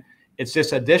again, it's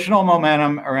just additional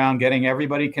momentum around getting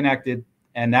everybody connected.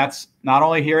 And that's not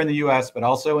only here in the US, but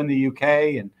also in the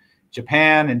UK and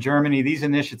Japan and Germany. These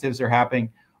initiatives are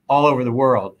happening all over the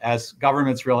world as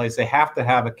governments realize they have to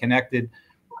have a connected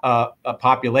a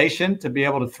population to be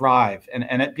able to thrive.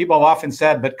 And people have often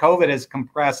said, but COVID has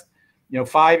compressed,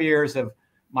 5 years of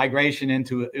migration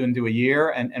into a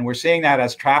year. And we're seeing that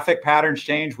as traffic patterns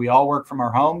change. We all work from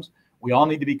our homes. We all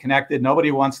need to be connected.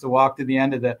 Nobody wants to walk to the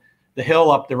end of the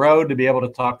hill up the road to be able to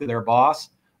talk to their boss.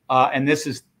 And this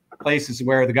is places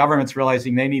where the government's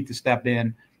realizing they need to step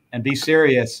in and be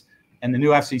serious. And the new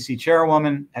FCC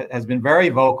chairwoman has been very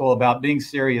vocal about being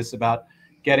serious about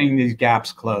getting these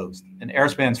gaps closed. And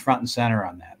Airspan's front and center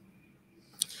on that.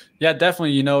 Yeah,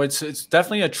 definitely. It's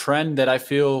definitely a trend that I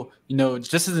feel,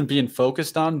 just isn't being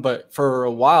focused on. But for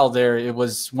a while there, it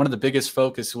was one of the biggest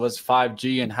focus was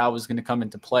 5G and how it was going to come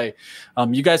into play.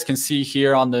 You guys can see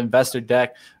here on the investor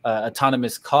deck,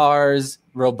 autonomous cars,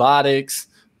 robotics.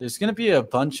 There's going to be a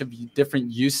bunch of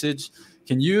different usage.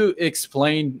 Can you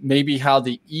explain maybe how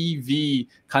the EV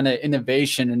kind of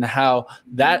innovation and how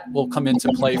that will come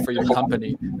into play for your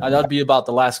company? That'll be about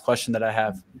the last question that I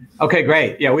have. Okay,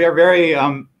 great. Yeah, we are very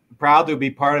proud to be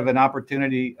part of an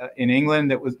opportunity in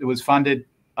England that was funded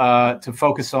to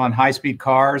focus on high-speed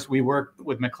cars. We worked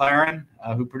with McLaren,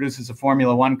 who produces the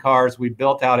Formula One cars. We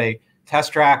built out a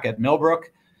test track at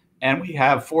Millbrook, and we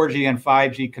have 4G and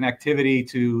 5G connectivity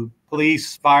to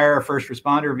police, fire, first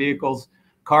responder vehicles,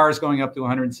 cars going up to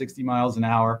 160 miles an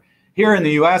hour. Here in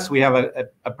the US, we have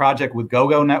a project with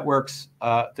GoGo Networks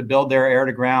to build their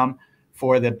air-to-ground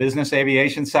for the business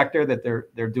aviation sector that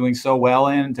they're doing so well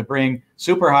in, to bring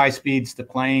super high speeds to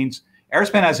planes.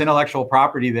 Airspan has intellectual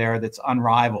property there that's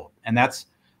unrivaled, and that's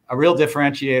a real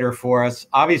differentiator for us.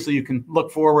 Obviously, you can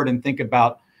look forward and think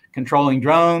about controlling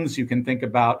drones. You can think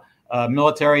about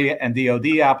military and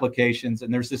DoD applications,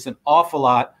 and there's just an awful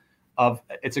lot of,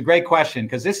 it's a great question,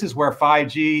 because this is where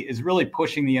 5G is really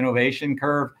pushing the innovation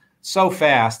curve so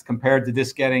fast compared to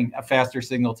just getting a faster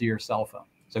signal to your cell phone.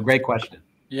 So great question.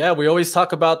 Yeah, we always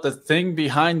talk about the thing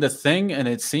behind the thing, and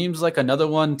it seems like another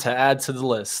one to add to the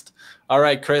list. All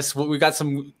right, Chris, we got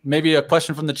maybe a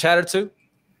question from the chat or two?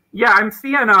 Yeah, I'm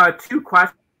seeing two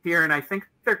questions here, and I think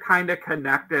they're kind of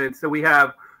connected. So we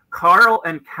have Carl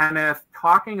and Kenneth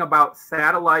talking about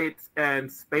satellites and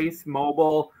space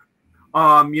mobile.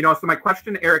 So my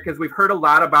question, Eric, is we've heard a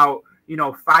lot about,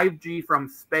 5G from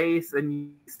space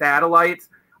and satellites.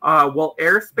 Will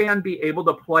Airspan be able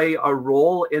to play a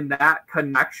role in that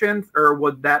connections, or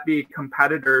would that be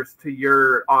competitors to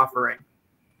your offering?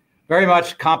 very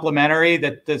much complementary.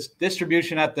 That this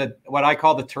distribution at the what I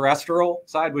call the terrestrial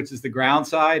side, which is the ground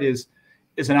side, is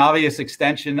an obvious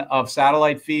extension of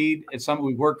satellite feed. It's something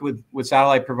we've worked with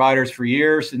satellite providers for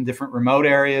years in different remote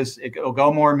areas. It'll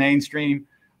go more mainstream,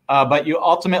 but you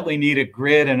ultimately need a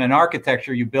grid and an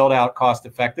architecture you build out cost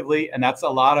effectively, and that's a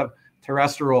lot of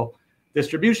terrestrial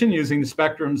distribution using the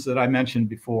spectrums that I mentioned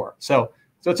before. So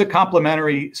it's a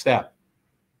complementary step.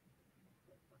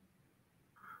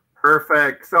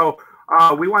 Perfect. So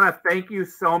we want to thank you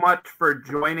so much for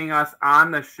joining us on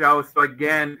the show. So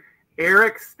again,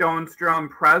 Eric Stonestrom,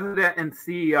 President and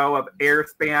CEO of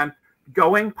Airspan,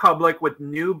 going public with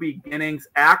New Beginnings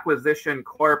Acquisition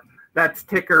Corp. That's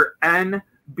ticker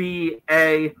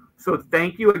NBA. So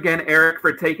thank you again, Eric,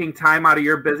 for taking time out of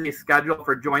your busy schedule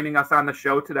for joining us on the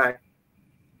show today.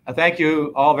 Thank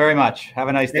you all very much. Have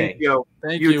a nice day. Thank you.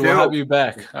 Thank you. We'll have you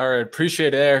back. All right.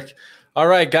 Appreciate it, Eric. All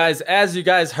right, guys, as you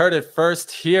guys heard it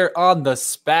first here on the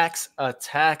SPACs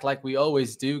Attack, like we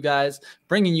always do, guys,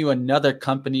 bringing you another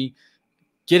company,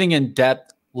 getting in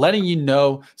depth, letting you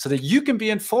know so that you can be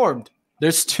informed.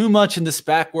 There's too much in the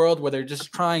SPAC world where they're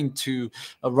just trying to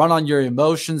run on your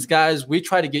emotions, guys. We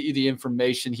try to get you the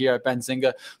information here at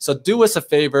Benzinga. So do us a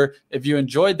favor. If you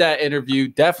enjoyed that interview,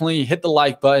 definitely hit the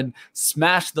like button,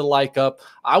 smash the like up.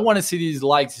 I want to see these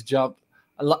likes jump.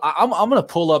 I'm going to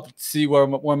pull up, see where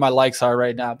my likes are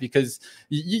right now, because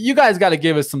you guys got to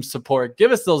give us some support.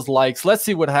 Give us those likes. Let's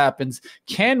see what happens.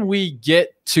 Can we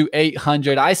get to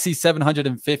 800? I see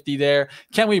 750 there.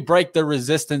 Can we break the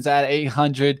resistance at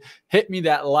 800? Hit me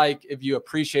that like if you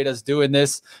appreciate us doing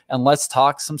this, and let's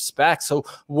talk some SPACs. So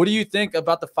what do you think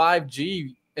about the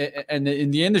 5G and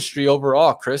in the industry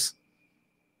overall, Chris?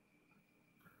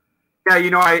 Yeah,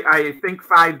 I think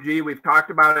 5G, we've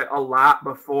talked about it a lot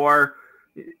before.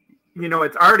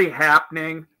 It's already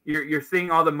happening. You're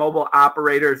seeing all the mobile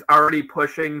operators already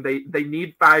pushing. They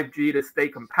need 5G to stay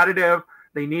competitive.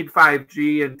 They need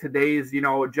 5G in today's,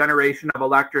 generation of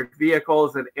electric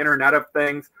vehicles and Internet of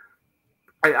Things.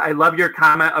 I love your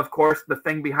comment, of course, the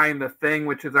thing behind the thing,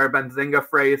 which is our Benzinga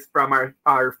phrase from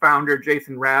our founder,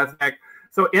 Jason Raznick.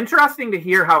 So interesting to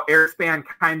hear how Airspan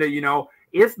kind of,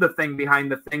 is the thing behind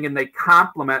the thing, and they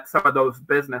complement some of those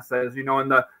businesses,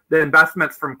 and the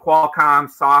investments from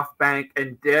Qualcomm, SoftBank,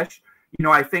 and Dish,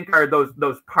 I think are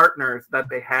those partners that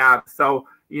they have. So,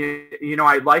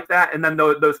 I like that. And then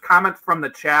those comments from the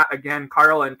chat, again,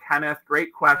 Carl and Kenneth,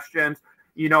 great questions.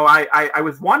 I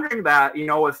was wondering that,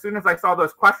 as soon as I saw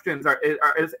those questions,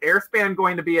 is Airspan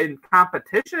going to be in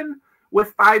competition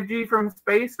with 5G from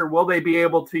space, or will they be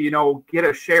able to, get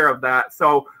a share of that?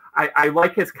 So I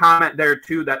like his comment there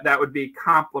too, that would be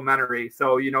complementary.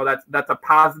 So, that's a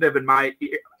positive in my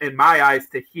eyes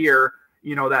to hear,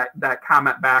 that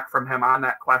comment back from him on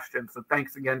that question. So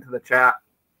thanks again to the chat.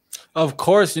 Of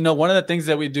course, one of the things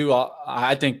that we do,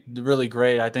 I think really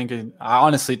great. I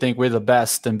honestly think we're the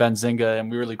best in Benzinga, and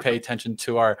we really pay attention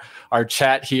to our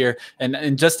chat here.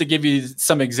 And just to give you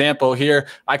some example here,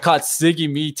 I caught Ziggy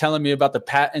Me telling me about the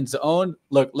patents owned.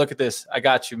 Look at this. I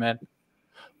got you, man.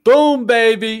 Boom,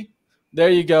 baby. There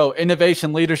you go.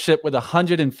 Innovation leadership with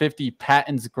 150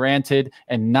 patents granted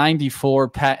and 94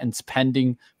 patents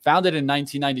pending. Founded in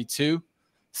 1992,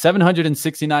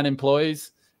 769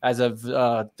 employees as of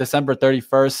December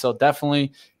 31st. So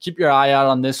definitely keep your eye out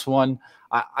on this one.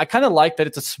 I kind of like that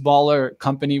it's a smaller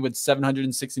company with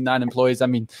 769 employees. I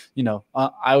mean,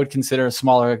 I would consider a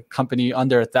smaller company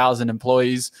under 1,000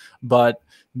 employees, but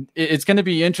it's going to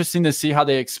be interesting to see how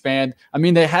they expand. I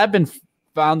mean, they have been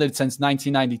founded since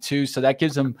 1992, so that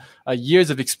gives them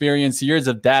years of experience, years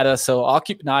of data. So I'll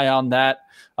keep an eye on that.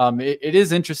 It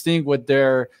is interesting with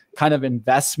their kind of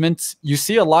investments. You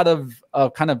see a lot of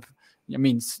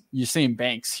you're seeing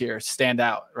banks here stand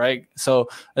out, right? So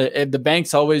the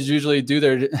banks always usually do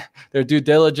their due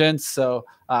diligence. So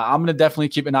I'm going to definitely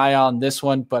keep an eye on this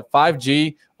one. But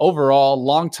 5G overall,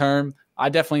 long term, I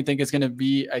definitely think it's going to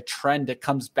be a trend that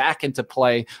comes back into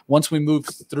play once we move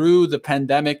through the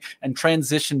pandemic and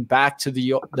transition back to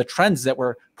the trends that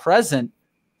were present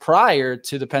prior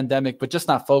to the pandemic, but just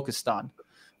not focused on.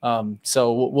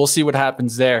 So we'll see what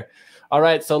happens there. All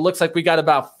right, so it looks like we got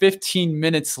about 15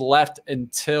 minutes left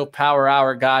until Power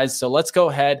Hour, guys. So let's go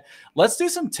ahead. Let's do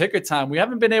some ticker time. We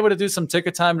haven't been able to do some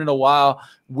ticker time in a while.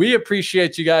 We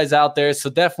appreciate you guys out there. So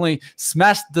definitely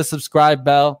smash the subscribe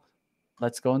bell.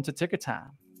 Let's go into ticker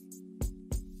time.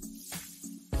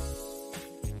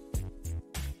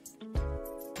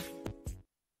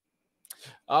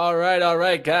 All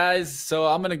right, guys. So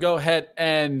I'm going to go ahead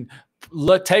and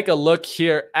take a look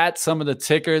here at some of the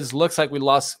tickers. Looks like we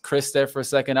lost Chris there for a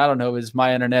second. I don't know if it's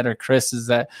my internet or Chris's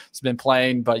that's been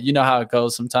playing, but you know how it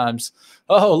goes sometimes.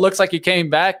 Oh, looks like he came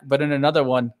back, but in another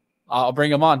one, I'll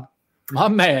bring him on. My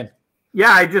man.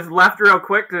 Yeah, I just left real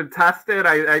quick to test it.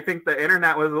 I think the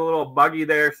internet was a little buggy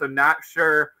there, so not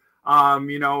sure,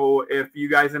 if you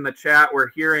guys in the chat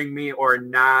were hearing me or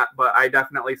not, but I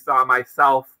definitely saw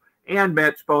myself and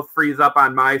Mitch both freeze up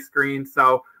on my screen.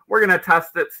 So we're going to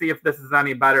test it, see if this is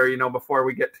any better, before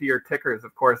we get to your tickers.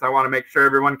 Of course, I want to make sure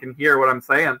everyone can hear what I'm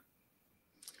saying.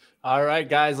 All right,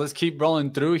 guys, let's keep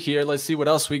rolling through here. Let's see what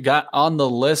else we got on the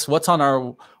list. What's on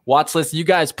our watch list? You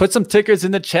guys put some tickers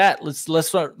in the chat. Let's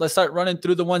start running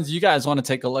through the ones you guys want to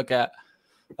take a look at.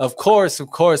 Of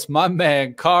course, my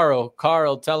man, Carl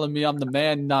telling me I'm the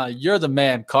man. Nah, you're the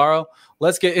man, Carl.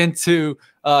 Let's get into,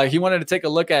 he wanted to take a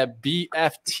look at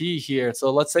BFT here. So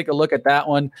let's take a look at that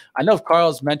one. I know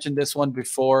Carl's mentioned this one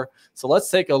before. So let's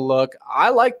take a look. I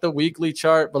like the weekly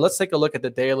chart, but let's take a look at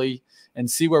the daily and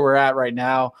see where we're at right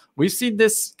now. We've seen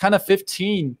this kind of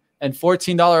 $15 and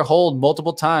 $14 hold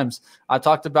multiple times. I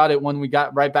talked about it when we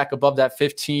got right back above that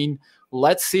 15.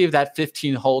 Let's see if that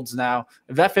 15 holds now.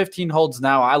 If that 15 holds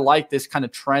now, I like this kind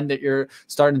of trend that you're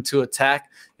starting to attack.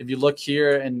 If you look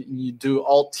here and you do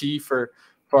Alt-T for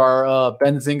our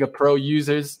Benzinga Pro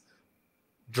users,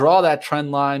 draw that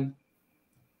trend line.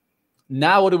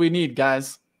 Now what do we need,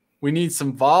 guys? We need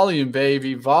some volume,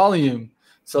 baby, volume.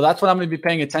 So that's what I'm going to be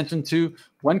paying attention to.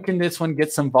 When can this one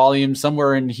get some volume?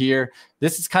 Somewhere in here.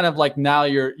 This is kind of like now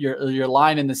your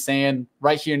line in the sand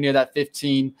right here near that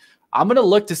 15. I'm going to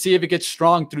look to see if it gets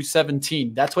strong through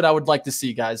 17. That's what I would like to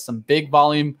see, guys. Some big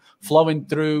volume flowing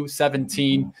through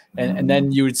 17, and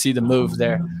then you would see the move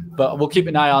there. But we'll keep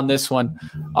an eye on this one.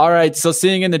 All right, so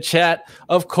seeing in the chat,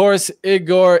 of course,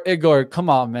 Igor, come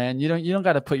on, man. You don't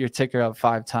got to put your ticker up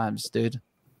 5 times, dude.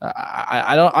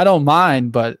 I don't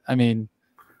mind, but I mean,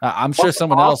 I'm sure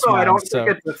someone else might. I don't think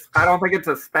it's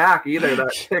a SPAC either,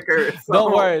 that ticker. So.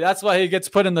 Don't worry. That's why he gets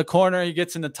put in the corner. He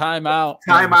gets in the timeout.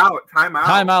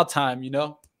 Timeout time,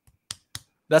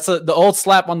 That's the old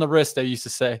slap on the wrist they used to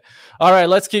say. All right,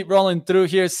 let's keep rolling through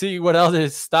here, see what other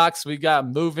stocks we got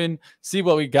moving, see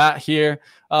what we got here.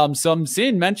 So I'm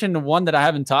seeing mentioned one that I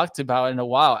haven't talked about in a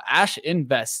while, Ash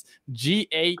Invest,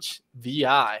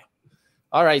 GHVI.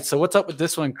 All right, so what's up with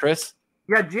this one, Chris?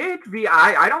 Yeah, GHVI,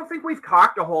 I don't think we've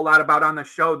talked a whole lot about on the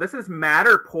show. This is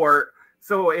Matterport.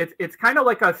 So it's kind of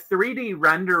like a 3D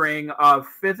rendering of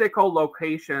physical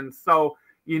locations. So,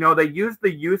 they use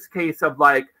the use case of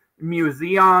like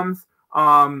museums,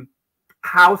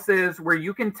 houses where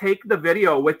you can take the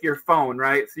video with your phone,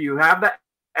 right? So you have the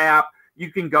app,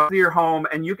 you can go to your home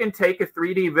and you can take a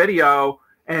 3D video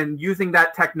and using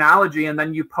that technology, and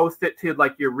then you post it to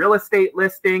like your real estate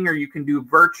listing, or you can do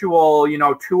virtual,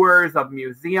 tours of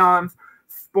museums,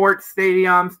 sports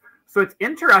stadiums. So it's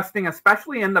interesting,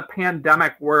 especially in the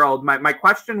pandemic world. My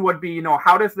question would be,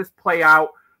 how does this play out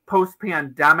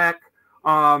post-pandemic?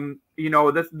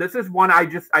 This is one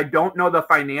I don't know the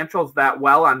financials that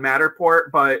well on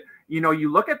Matterport, but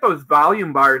you look at those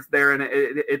volume bars there, and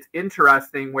it's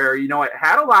interesting where it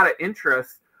had a lot of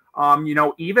interest.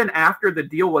 Even after the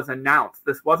deal was announced.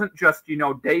 This wasn't just,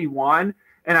 day one.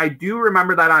 And I do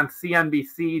remember that on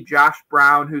CNBC, Josh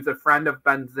Brown, who's a friend of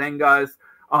Benzinga's,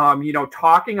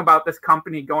 talking about this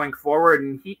company going forward.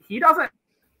 And he doesn't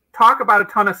talk about a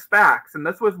ton of SPACs. And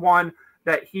this was one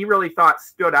that he really thought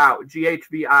stood out,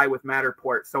 GHVI with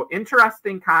Matterport. So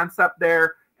interesting concept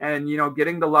there and,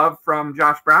 getting the love from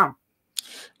Josh Brown.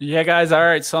 Yeah, guys. All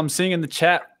right. So I'm seeing in the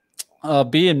chat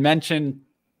being mentioned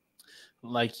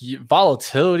like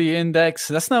volatility index.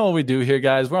 That's not what we do here,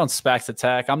 guys. We're on SPACs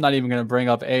Attack. I'm not even going to bring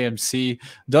up AMC.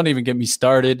 Don't even get me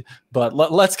started. But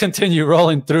let's continue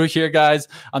rolling through here, guys.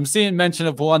 I'm seeing mention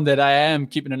of one that I am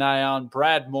keeping an eye on.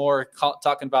 Brad Moore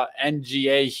talking about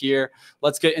NGA here.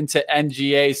 Let's get into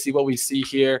NGA, see what we see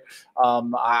here.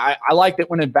 I liked it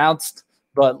when it bounced,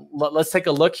 but let's take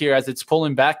a look here as it's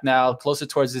pulling back now closer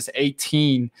towards this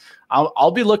 18.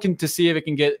 I'll be looking to see if it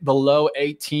can get below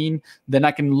 18. Then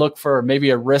I can look for maybe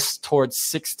a risk towards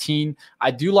 16.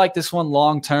 I do like this one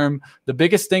long term. The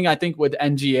biggest thing I think with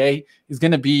NGA is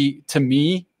going to be, to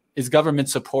me, is government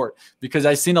support, because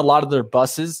I've seen a lot of their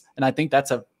buses, and I think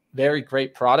that's a very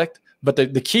great product. But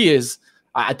the key is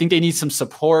I think they need some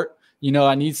support.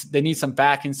 They need some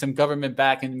backing, some government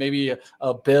backing, maybe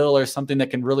a bill or something that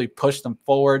can really push them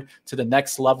forward to the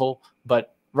next level.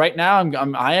 But right now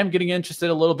I am getting interested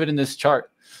a little bit in this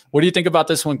chart. What do you think about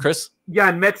this one, Chris? Yeah,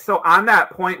 and Mitch, so on that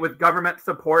point with government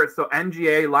support, so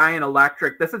NGA, Lion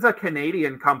Electric, this is a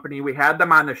Canadian company. We had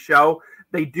them on the show.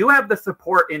 They do have the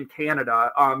support in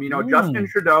Canada. Justin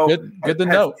Trudeau good to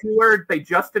know. toured. They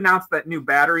just announced that new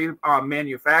battery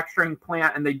manufacturing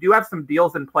plant, and they do have some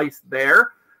deals in place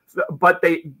there. So, but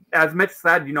they, as Mitch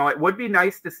said, it would be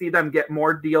nice to see them get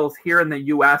more deals here in the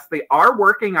U.S. They are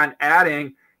working on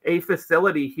adding a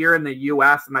facility here in the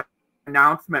U.S., and that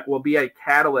announcement will be a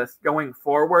catalyst going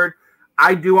forward.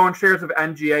 I do own shares of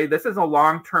NGA. This is a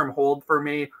long-term hold for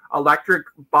me. Electric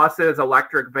buses,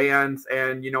 electric vans,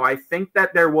 and I think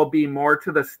that there will be more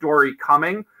to the story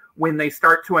coming when they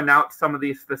start to announce some of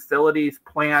these facilities,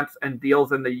 plants, and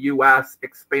deals in the U.S.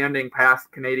 expanding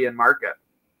past Canadian market.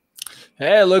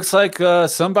 Hey, it looks like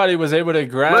somebody was able to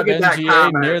grab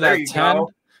NGA near that 10. Go.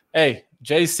 Hey,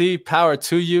 JC, power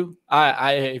to you.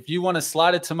 If you want to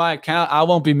slide it to my account, I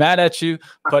won't be mad at you.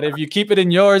 But if you keep it in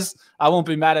yours, I won't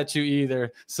be mad at you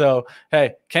either. So,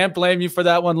 hey, can't blame you for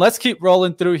that one. Let's keep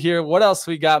rolling through here. What else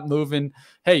we got moving?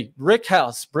 Hey, Rick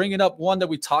House, bringing up one that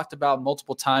we talked about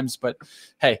multiple times. But,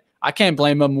 hey, I can't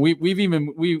blame him.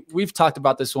 We've talked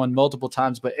about this one multiple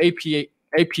times. But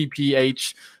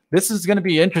APPH, this is going to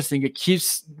be interesting. It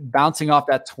keeps bouncing off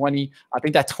that 20. I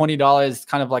think that $20 is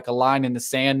kind of like a line in the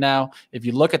sand now. If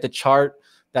you look at the chart,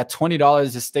 that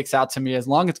 $20 just sticks out to me. As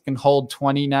long as it can hold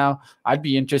 20 now, I'd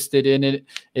be interested in it.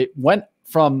 It went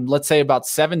from, let's say, about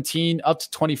 17 up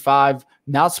to 25.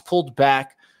 Now it's pulled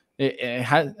back.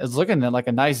 It's looking like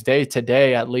a nice day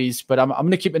today, at least. But I'm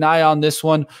going to keep an eye on this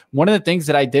one. One of the things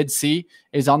that I did see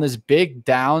is on this big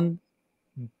down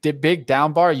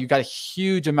bar, you got a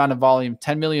huge amount of volume,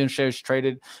 10 million shares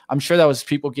traded. I'm sure that was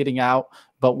people getting out.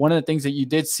 But one of the things that you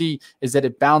did see is that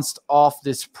it bounced off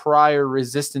this prior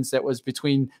resistance that was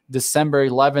between December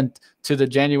 11th to the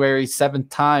January 7th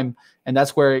time. And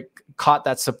that's where it caught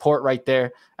that support right there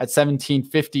at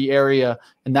 1750 area.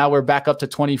 And now we're back up to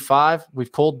 25.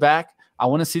 We've pulled back. I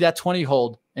want to see that 20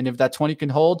 hold. And if that 20 can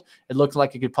hold, it looked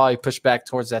like it could probably push back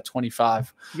towards that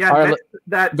 25. Yeah, right,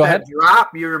 that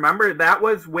drop, you remember, that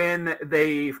was when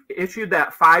they issued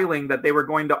that filing that they were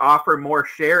going to offer more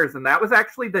shares. And that was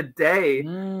actually the day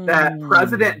that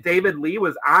President David Lee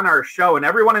was on our show. And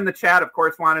everyone in the chat, of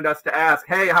course, wanted us to ask,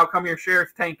 hey, how come your shares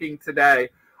tanking today?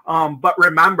 But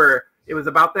remember, it was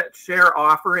about that share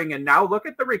offering. And now look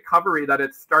at the recovery that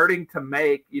it's starting to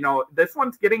make. This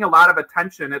one's getting a lot of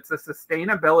attention. It's a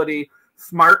sustainability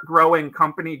smart growing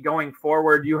company going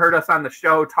forward. You heard us on the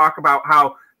show talk about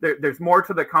how there's more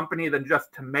to the company than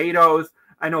just tomatoes.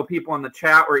 I know people in the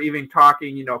chat were even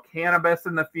talking, cannabis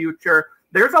in the future.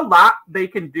 There's a lot they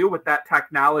can do with that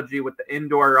technology with the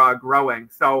indoor growing.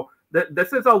 So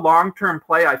this is a long-term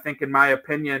play, I think, in my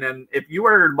opinion. And if you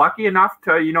were lucky enough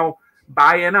to,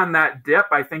 buy in on that dip,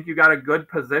 I think you got a good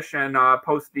position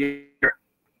post the year.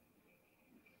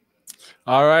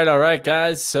 All right,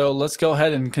 guys. So let's go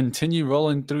ahead and continue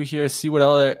rolling through here. See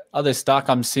what other stock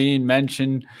I'm seeing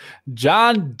mentioned.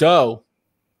 John Doe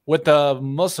with the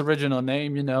most original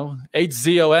name,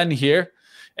 HZON here.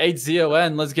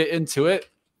 HZON. Let's get into it.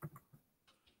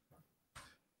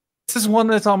 This is one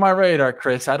that's on my radar,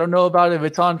 Chris. I don't know about if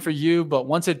it's on for you, but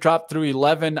once it dropped through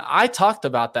 11, I talked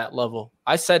about that level.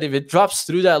 I said if it drops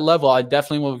through that level, I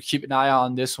definitely will keep an eye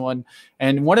on this one.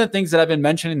 And one of the things that I've been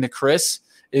mentioning to Chris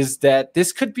is that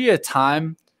this could be a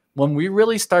time when we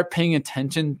really start paying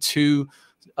attention to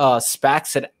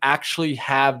SPACs that actually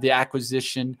have the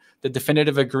acquisition, the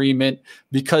definitive agreement,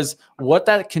 because what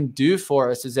that can do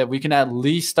for us is that we can at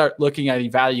least start looking at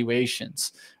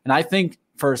evaluations. And I think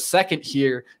for a second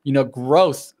here,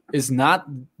 growth is not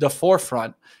the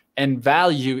forefront and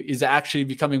value is actually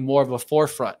becoming more of a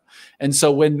forefront. And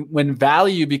so when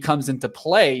value becomes into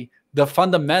play, the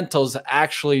fundamentals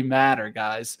actually matter,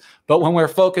 guys. But when we're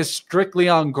focused strictly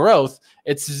on growth,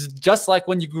 it's just like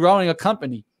when you're growing a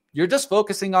company. You're just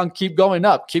focusing on keep going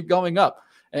up.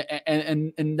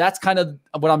 And that's kind of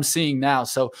what I'm seeing now.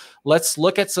 So let's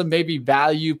look at some maybe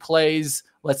value plays.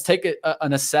 Let's take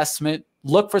an assessment.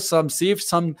 Look for some, see if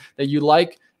some that you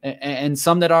like and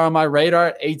some that are on my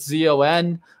radar.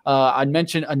 HZON. I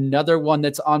mentioned another one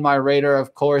that's on my radar,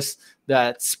 of course,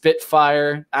 that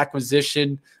Spitfire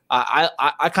acquisition.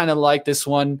 I kind of like this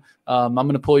one. I'm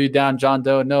going to pull you down, John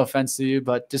Doe. No offense to you,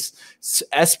 but just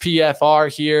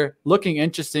SPFR here, looking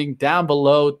interesting, down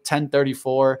below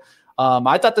 1034.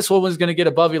 I thought this one was going to get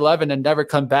above 11 and never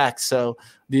come back. So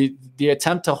the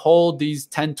attempt to hold these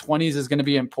 1020s is going to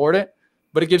be important,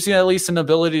 but it gives you at least an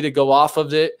ability to go off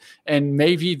of it. And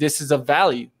maybe this is a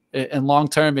value and long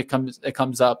term it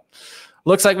comes up.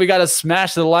 Looks like we got to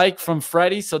smash the like from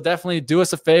Freddie. So definitely do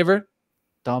us a favor.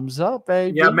 Thumbs up,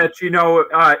 baby. Yeah, Mitch,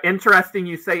 interesting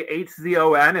you say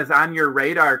HZON is on your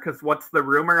radar because what's the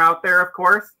rumor out there, of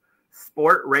course?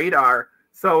 Sport Radar.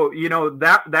 So,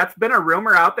 that's been a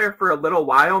rumor out there for a little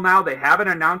while now. They haven't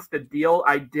announced a deal.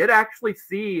 I did actually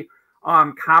see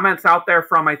comments out there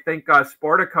from, I think,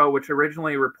 Sportico, which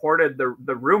originally reported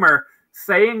the rumor,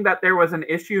 saying that there was an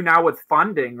issue now with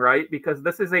funding, right? Because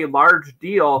this is a large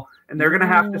deal and they're going to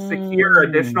have to secure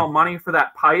additional money for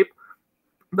that pipe.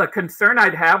 The concern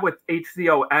I'd have with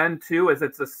HZON too is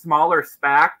it's a smaller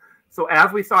SPAC. So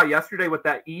as we saw yesterday with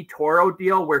that eToro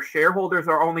deal where shareholders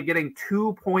are only getting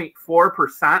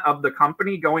 2.4% of the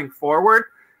company going forward,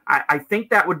 I think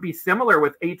that would be similar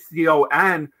with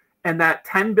HZON, and that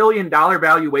 $10 billion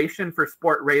valuation for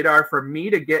Sport Radar. For me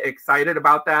to get excited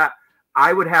about that,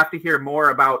 I would have to hear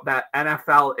more about that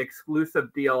NFL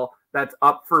exclusive deal that's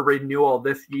up for renewal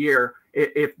this year.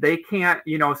 If they can't,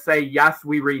 say, yes,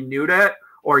 we renewed it,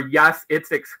 or yes,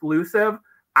 it's exclusive,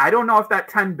 I don't know if that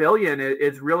 10 billion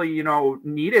is really,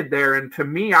 needed there. And to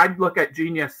me, I'd look at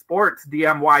Genius Sports,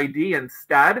 DMYD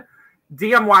instead.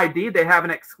 DMYD, they have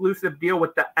an exclusive deal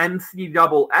with the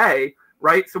NCAA,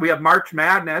 right? So we have March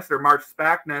Madness or March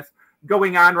SPACness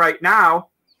going on right now.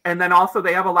 And then also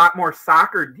they have a lot more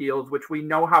soccer deals, which we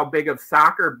know how big of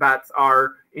soccer bets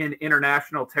are in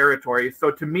international territory.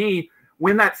 So to me,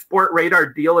 when that Sport Radar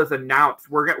deal is announced,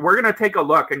 we're going to take a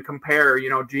look and compare,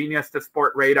 Genius to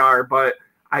Sport Radar. But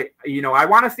I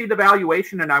want to see the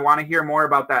valuation and I want to hear more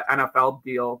about that NFL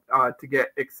deal to get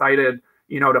excited,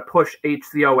 to push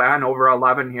HZON over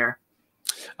 11 here.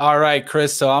 All right,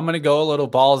 Chris. So I'm going to go a little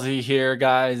ballsy here,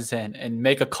 guys, and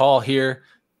make a call here.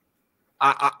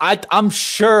 I'm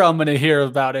sure I'm going to hear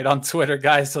about it on Twitter,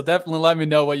 guys. So definitely let me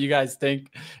know what you guys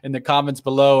think in the comments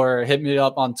below or hit me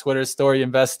up on Twitter, Story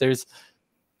Investors.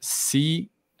 CLOV.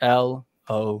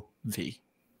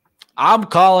 I'm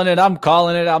calling it.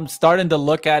 I'm starting to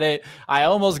look at it. I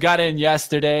almost got in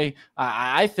yesterday.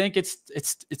 I think it's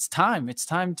time. It's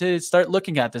time to start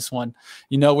looking at this one.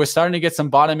 We're starting to get some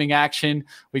bottoming action.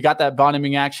 We got that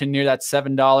bottoming action near that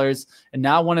 $7. And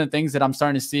now one of the things that I'm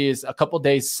starting to see is a couple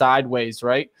days sideways,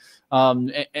 right?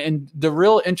 And the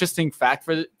real interesting fact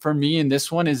for me in this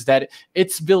one is that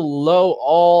it's below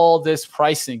all this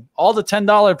pricing, all the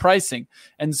 $10 pricing.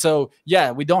 And so,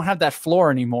 yeah, we don't have that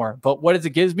floor anymore. But what does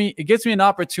it gives me? It gives me an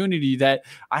opportunity that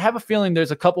I have a feeling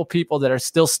there's a couple people that are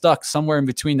still stuck somewhere in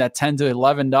between that $10 to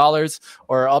 $11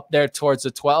 or up there towards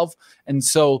the 12. And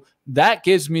so that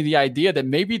gives me the idea that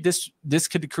maybe this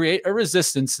could create a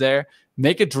resistance there,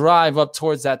 make a drive up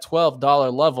towards that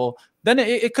 $12 level. Then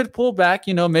it could pull back,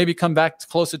 maybe come back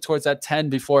closer towards that 10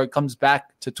 before it comes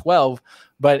back to 12.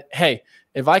 But hey,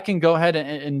 if I can go ahead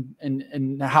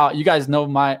and how you guys know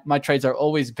my trades are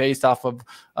always based off of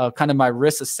kind of my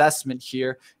risk assessment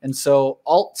here. And so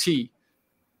Alt T,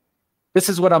 this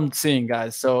is what I'm seeing,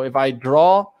 guys. So if I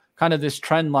draw kind of this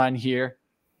trend line here,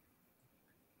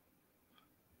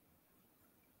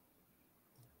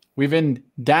 we've been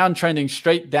downtrending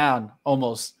straight down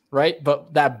almost. Right?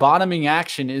 But that bottoming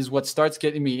action is what starts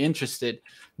getting me interested.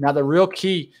 Now, the real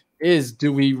key is,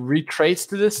 do we retrace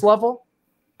to this level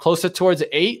closer towards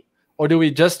 8, or do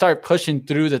we just start pushing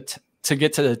through to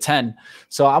get to the 10?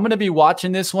 So I'm going to be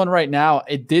watching this one right now.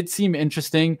 It did seem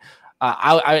interesting.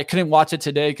 I couldn't watch it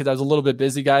today because I was a little bit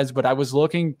busy, guys, but I was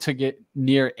looking to get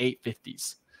near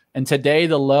 850s. And today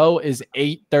the low is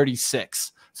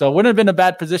 836. So it wouldn't have been a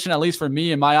bad position, at least for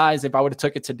me in my eyes, if I would have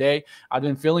took it today. I've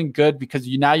been feeling good because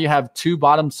now you have two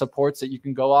bottom supports that you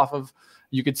can go off of.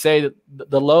 You could say that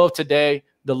the low of today,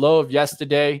 the low of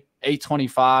yesterday,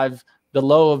 825, the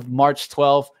low of March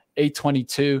 12th,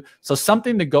 822. So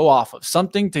something to go off of,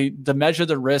 something to measure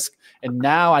the risk. And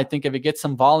now I think if it gets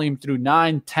some volume through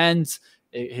 9, 10s,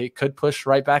 it could push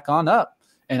right back on up.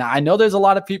 And I know there's a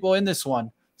lot of people in this one.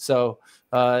 So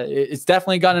it's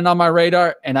definitely gotten on my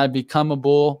radar, and I've become a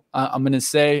bull. I'm going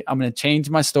to change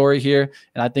my story here,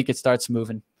 and I think it starts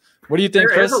moving. What do you think,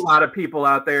 Chris? There's a lot of people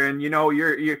out there, and you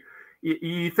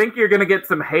think you're going to get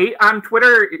some hate on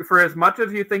Twitter. For as much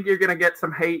as you think you're going to get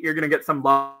some hate, you're going to get some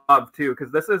love too,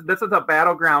 because this is a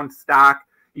battleground stock.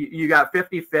 You got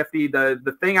 50-50.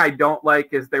 The thing I don't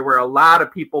like is there were a lot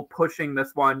of people pushing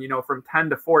this one, from 10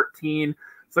 to 14.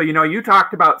 So, you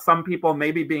talked about some people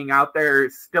maybe being out there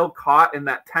still caught in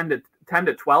that 10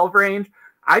 to 12 range.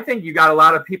 I think you got a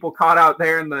lot of people caught out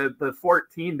there in the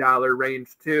 $14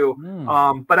 range too.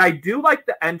 But I do like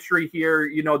the entry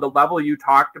here, the level you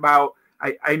talked about.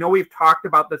 I know we've talked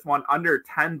about this one under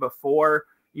 10 before.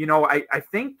 I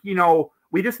think,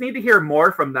 we just need to hear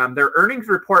more from them. Their earnings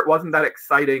report wasn't that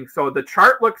exciting. So the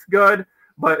chart looks good.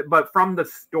 But from the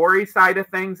story side of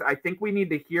things, I think we need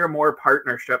to hear more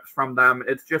partnerships from them.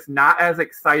 It's just not as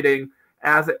exciting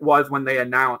as it was when they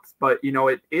announced, but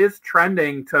it is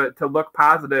trending to look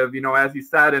positive, as you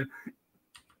said.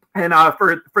 And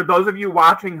for those of you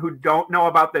watching who don't know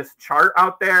about this chart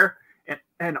out there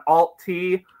and Alt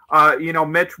T,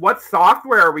 Mitch, what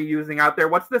software are we using out there?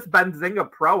 What's this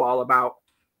Benzinga Pro all about?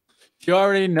 You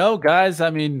already know, guys.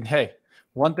 I mean, hey,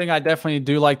 one thing I definitely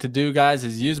do like to do, guys,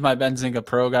 is use my Benzinga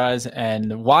Pro, guys.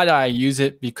 And why do I use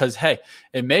it? Because, hey,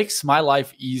 it makes my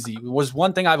life easy. It was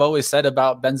one thing I've always said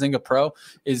about Benzinga Pro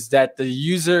is that the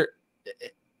user,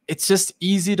 it's just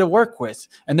easy to work with.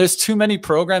 And there's too many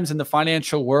programs in the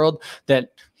financial world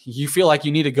that you feel like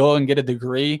you need to go and get a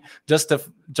degree just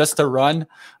to run.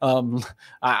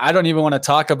 I don't even want to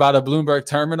talk about a Bloomberg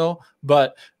terminal,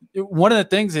 but one of the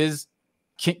things is,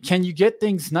 can you get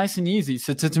things nice and easy?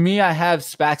 So to me, I have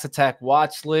SPACs Attack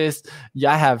watch list.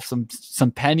 Yeah, I have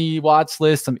some Penny watch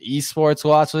list, some esports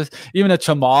watch list, even a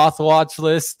Chamath watch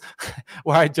list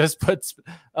where I just put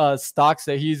stocks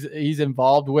that he's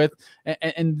involved with.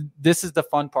 And this is the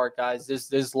fun part, guys.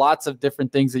 There's lots of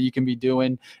different things that you can be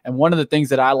doing. And one of the things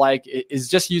that I like is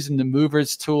just using the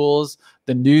movers tools,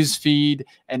 the news feed,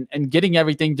 and getting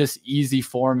everything just easy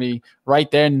for me right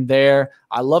then and there.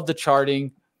 I love the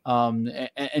charting.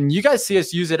 And you guys see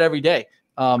us use it every day.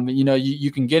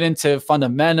 You can get into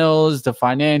fundamentals, the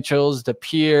financials, the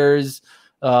peers.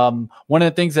 One of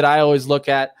the things that I always look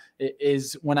at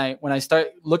is when I start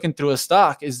looking through a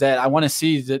stock is that I want to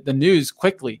see the news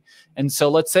quickly. And so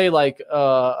let's say like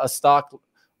a stock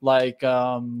like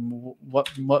what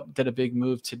did a big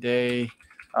move today?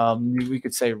 We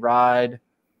could say Ride.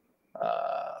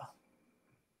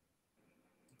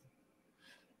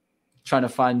 Trying to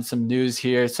find some news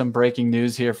here, some breaking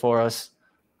news here for us.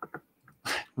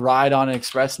 Ride on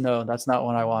Express. No, that's not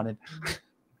what I wanted.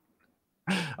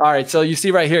 All right. So you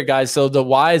see right here, guys. So the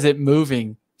why is it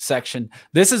moving section.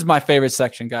 This is my favorite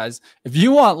section, guys. If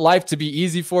you want life to be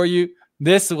easy for you,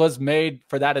 this was made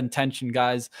for that intention,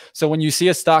 guys. So when you see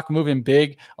a stock moving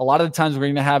big, a lot of the times we're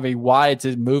going to have a why it's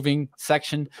moving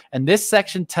section. And this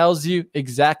section tells you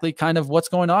exactly kind of what's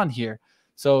going on here.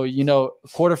 So,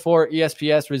 Q4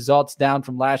 ESPS results down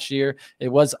from last year. It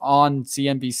was on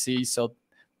CNBC. So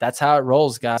that's how it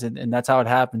rolls, guys. And that's how it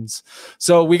happens.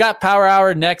 So we got Power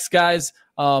Hour next, guys.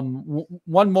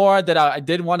 One more that I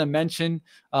did want to mention,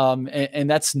 and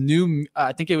that's new.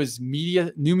 I think it was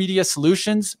New Media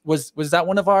Solutions. Was that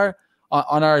one of our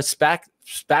on our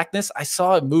SPACness? I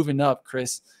saw it moving up,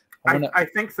 Chris. I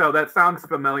think so. That sounds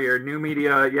familiar. New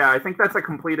Media. Yeah, I think that's a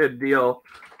completed deal.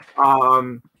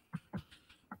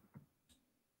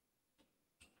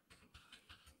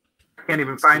 Can't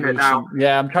even find it now.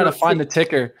 Yeah, I'm trying to find the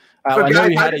ticker. So I know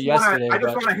we had it yesterday. I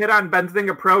just want to hit on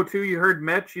Benzinga Pro too. You heard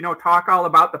Mitch, talk all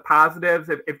about the positives.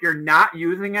 If you're not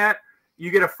using it,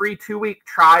 you get a free 2-week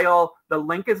trial. The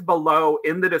link is below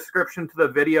in the description to the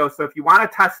video. So if you want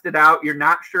to test it out, you're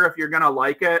not sure if you're going to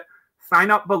like it,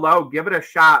 sign up below, give it a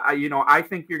shot. I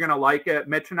think you're going to like it.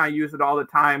 Mitch and I use it all the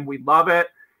time. We love it.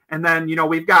 And then,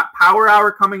 we've got Power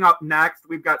Hour coming up next.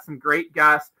 We've got some great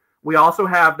guests. We also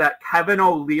have that Kevin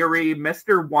O'Leary,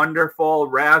 Mr. Wonderful,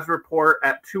 Raz Report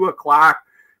at 2 o'clock.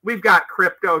 We've got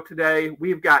crypto today.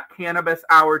 We've got cannabis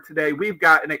hour today. We've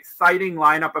got an exciting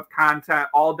lineup of content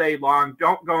all day long.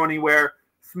 Don't go anywhere.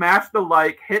 Smash the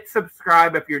like, hit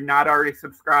subscribe if you're not already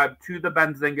subscribed to the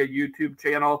Benzinga YouTube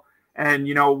channel. And,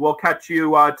 we'll catch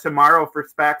you tomorrow for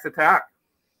SPACs Attack.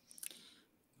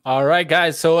 All right,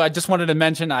 guys. So I just wanted to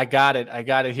mention, I got it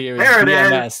here. There it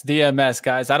is. DMS,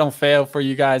 guys. I don't fail for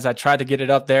you guys. I tried to get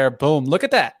it up there. Boom. Look at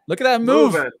that. Look at that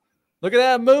move. Look at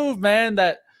that move, man.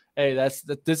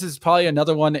 This is probably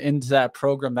another one into that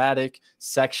programmatic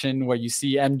section where you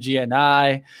see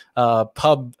MGNI,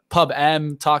 Pub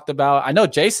M talked about. I know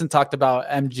Jason talked about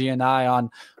MGNI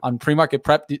on pre-market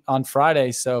prep on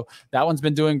Friday. So that one's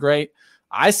been doing great.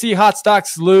 I see hot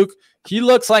stocks, Luke. He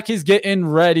looks like he's getting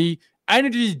ready.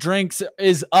 Energy drinks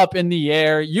is up in the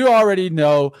air. You already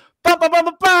know.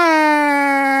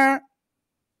 I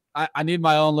need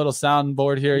my own little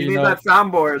soundboard here. You need that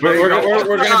soundboard. We're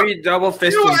going to be double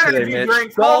fisting today,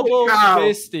 Mitch.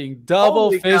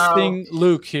 Double fisting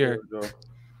Luke here.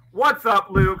 What's up,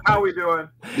 Luke? How we doing?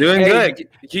 Doing good.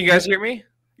 Can you guys hear me?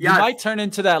 Yes. You might turn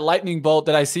into that lightning bolt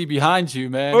that I see behind you,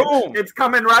 man. Boom. It's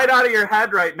coming right out of your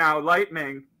head right now,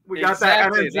 lightning. We got that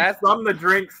energy from the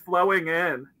drinks flowing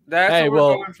in. That's what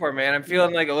we're going for, man. I'm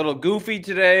feeling like a little goofy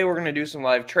today. We're going to do some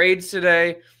live trades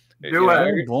today.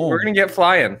 We're going to get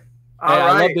flying.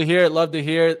 I love to hear it. Love to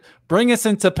hear it. Bring us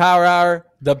into Power Hour,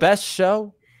 the best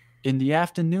show in the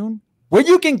afternoon where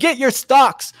you can get your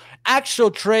stocks. Actual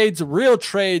trades, real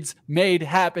trades made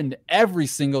happen every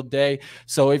single day.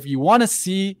 So if you want to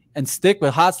see and stick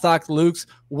with Hot Stock Luke's,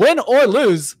 win or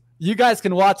lose, you guys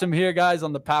can watch him here, guys,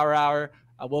 on the Power Hour.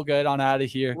 We'll get on out of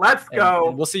here. Let's go.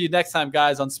 And we'll see you next time,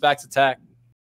 guys, on SPAC's Attack.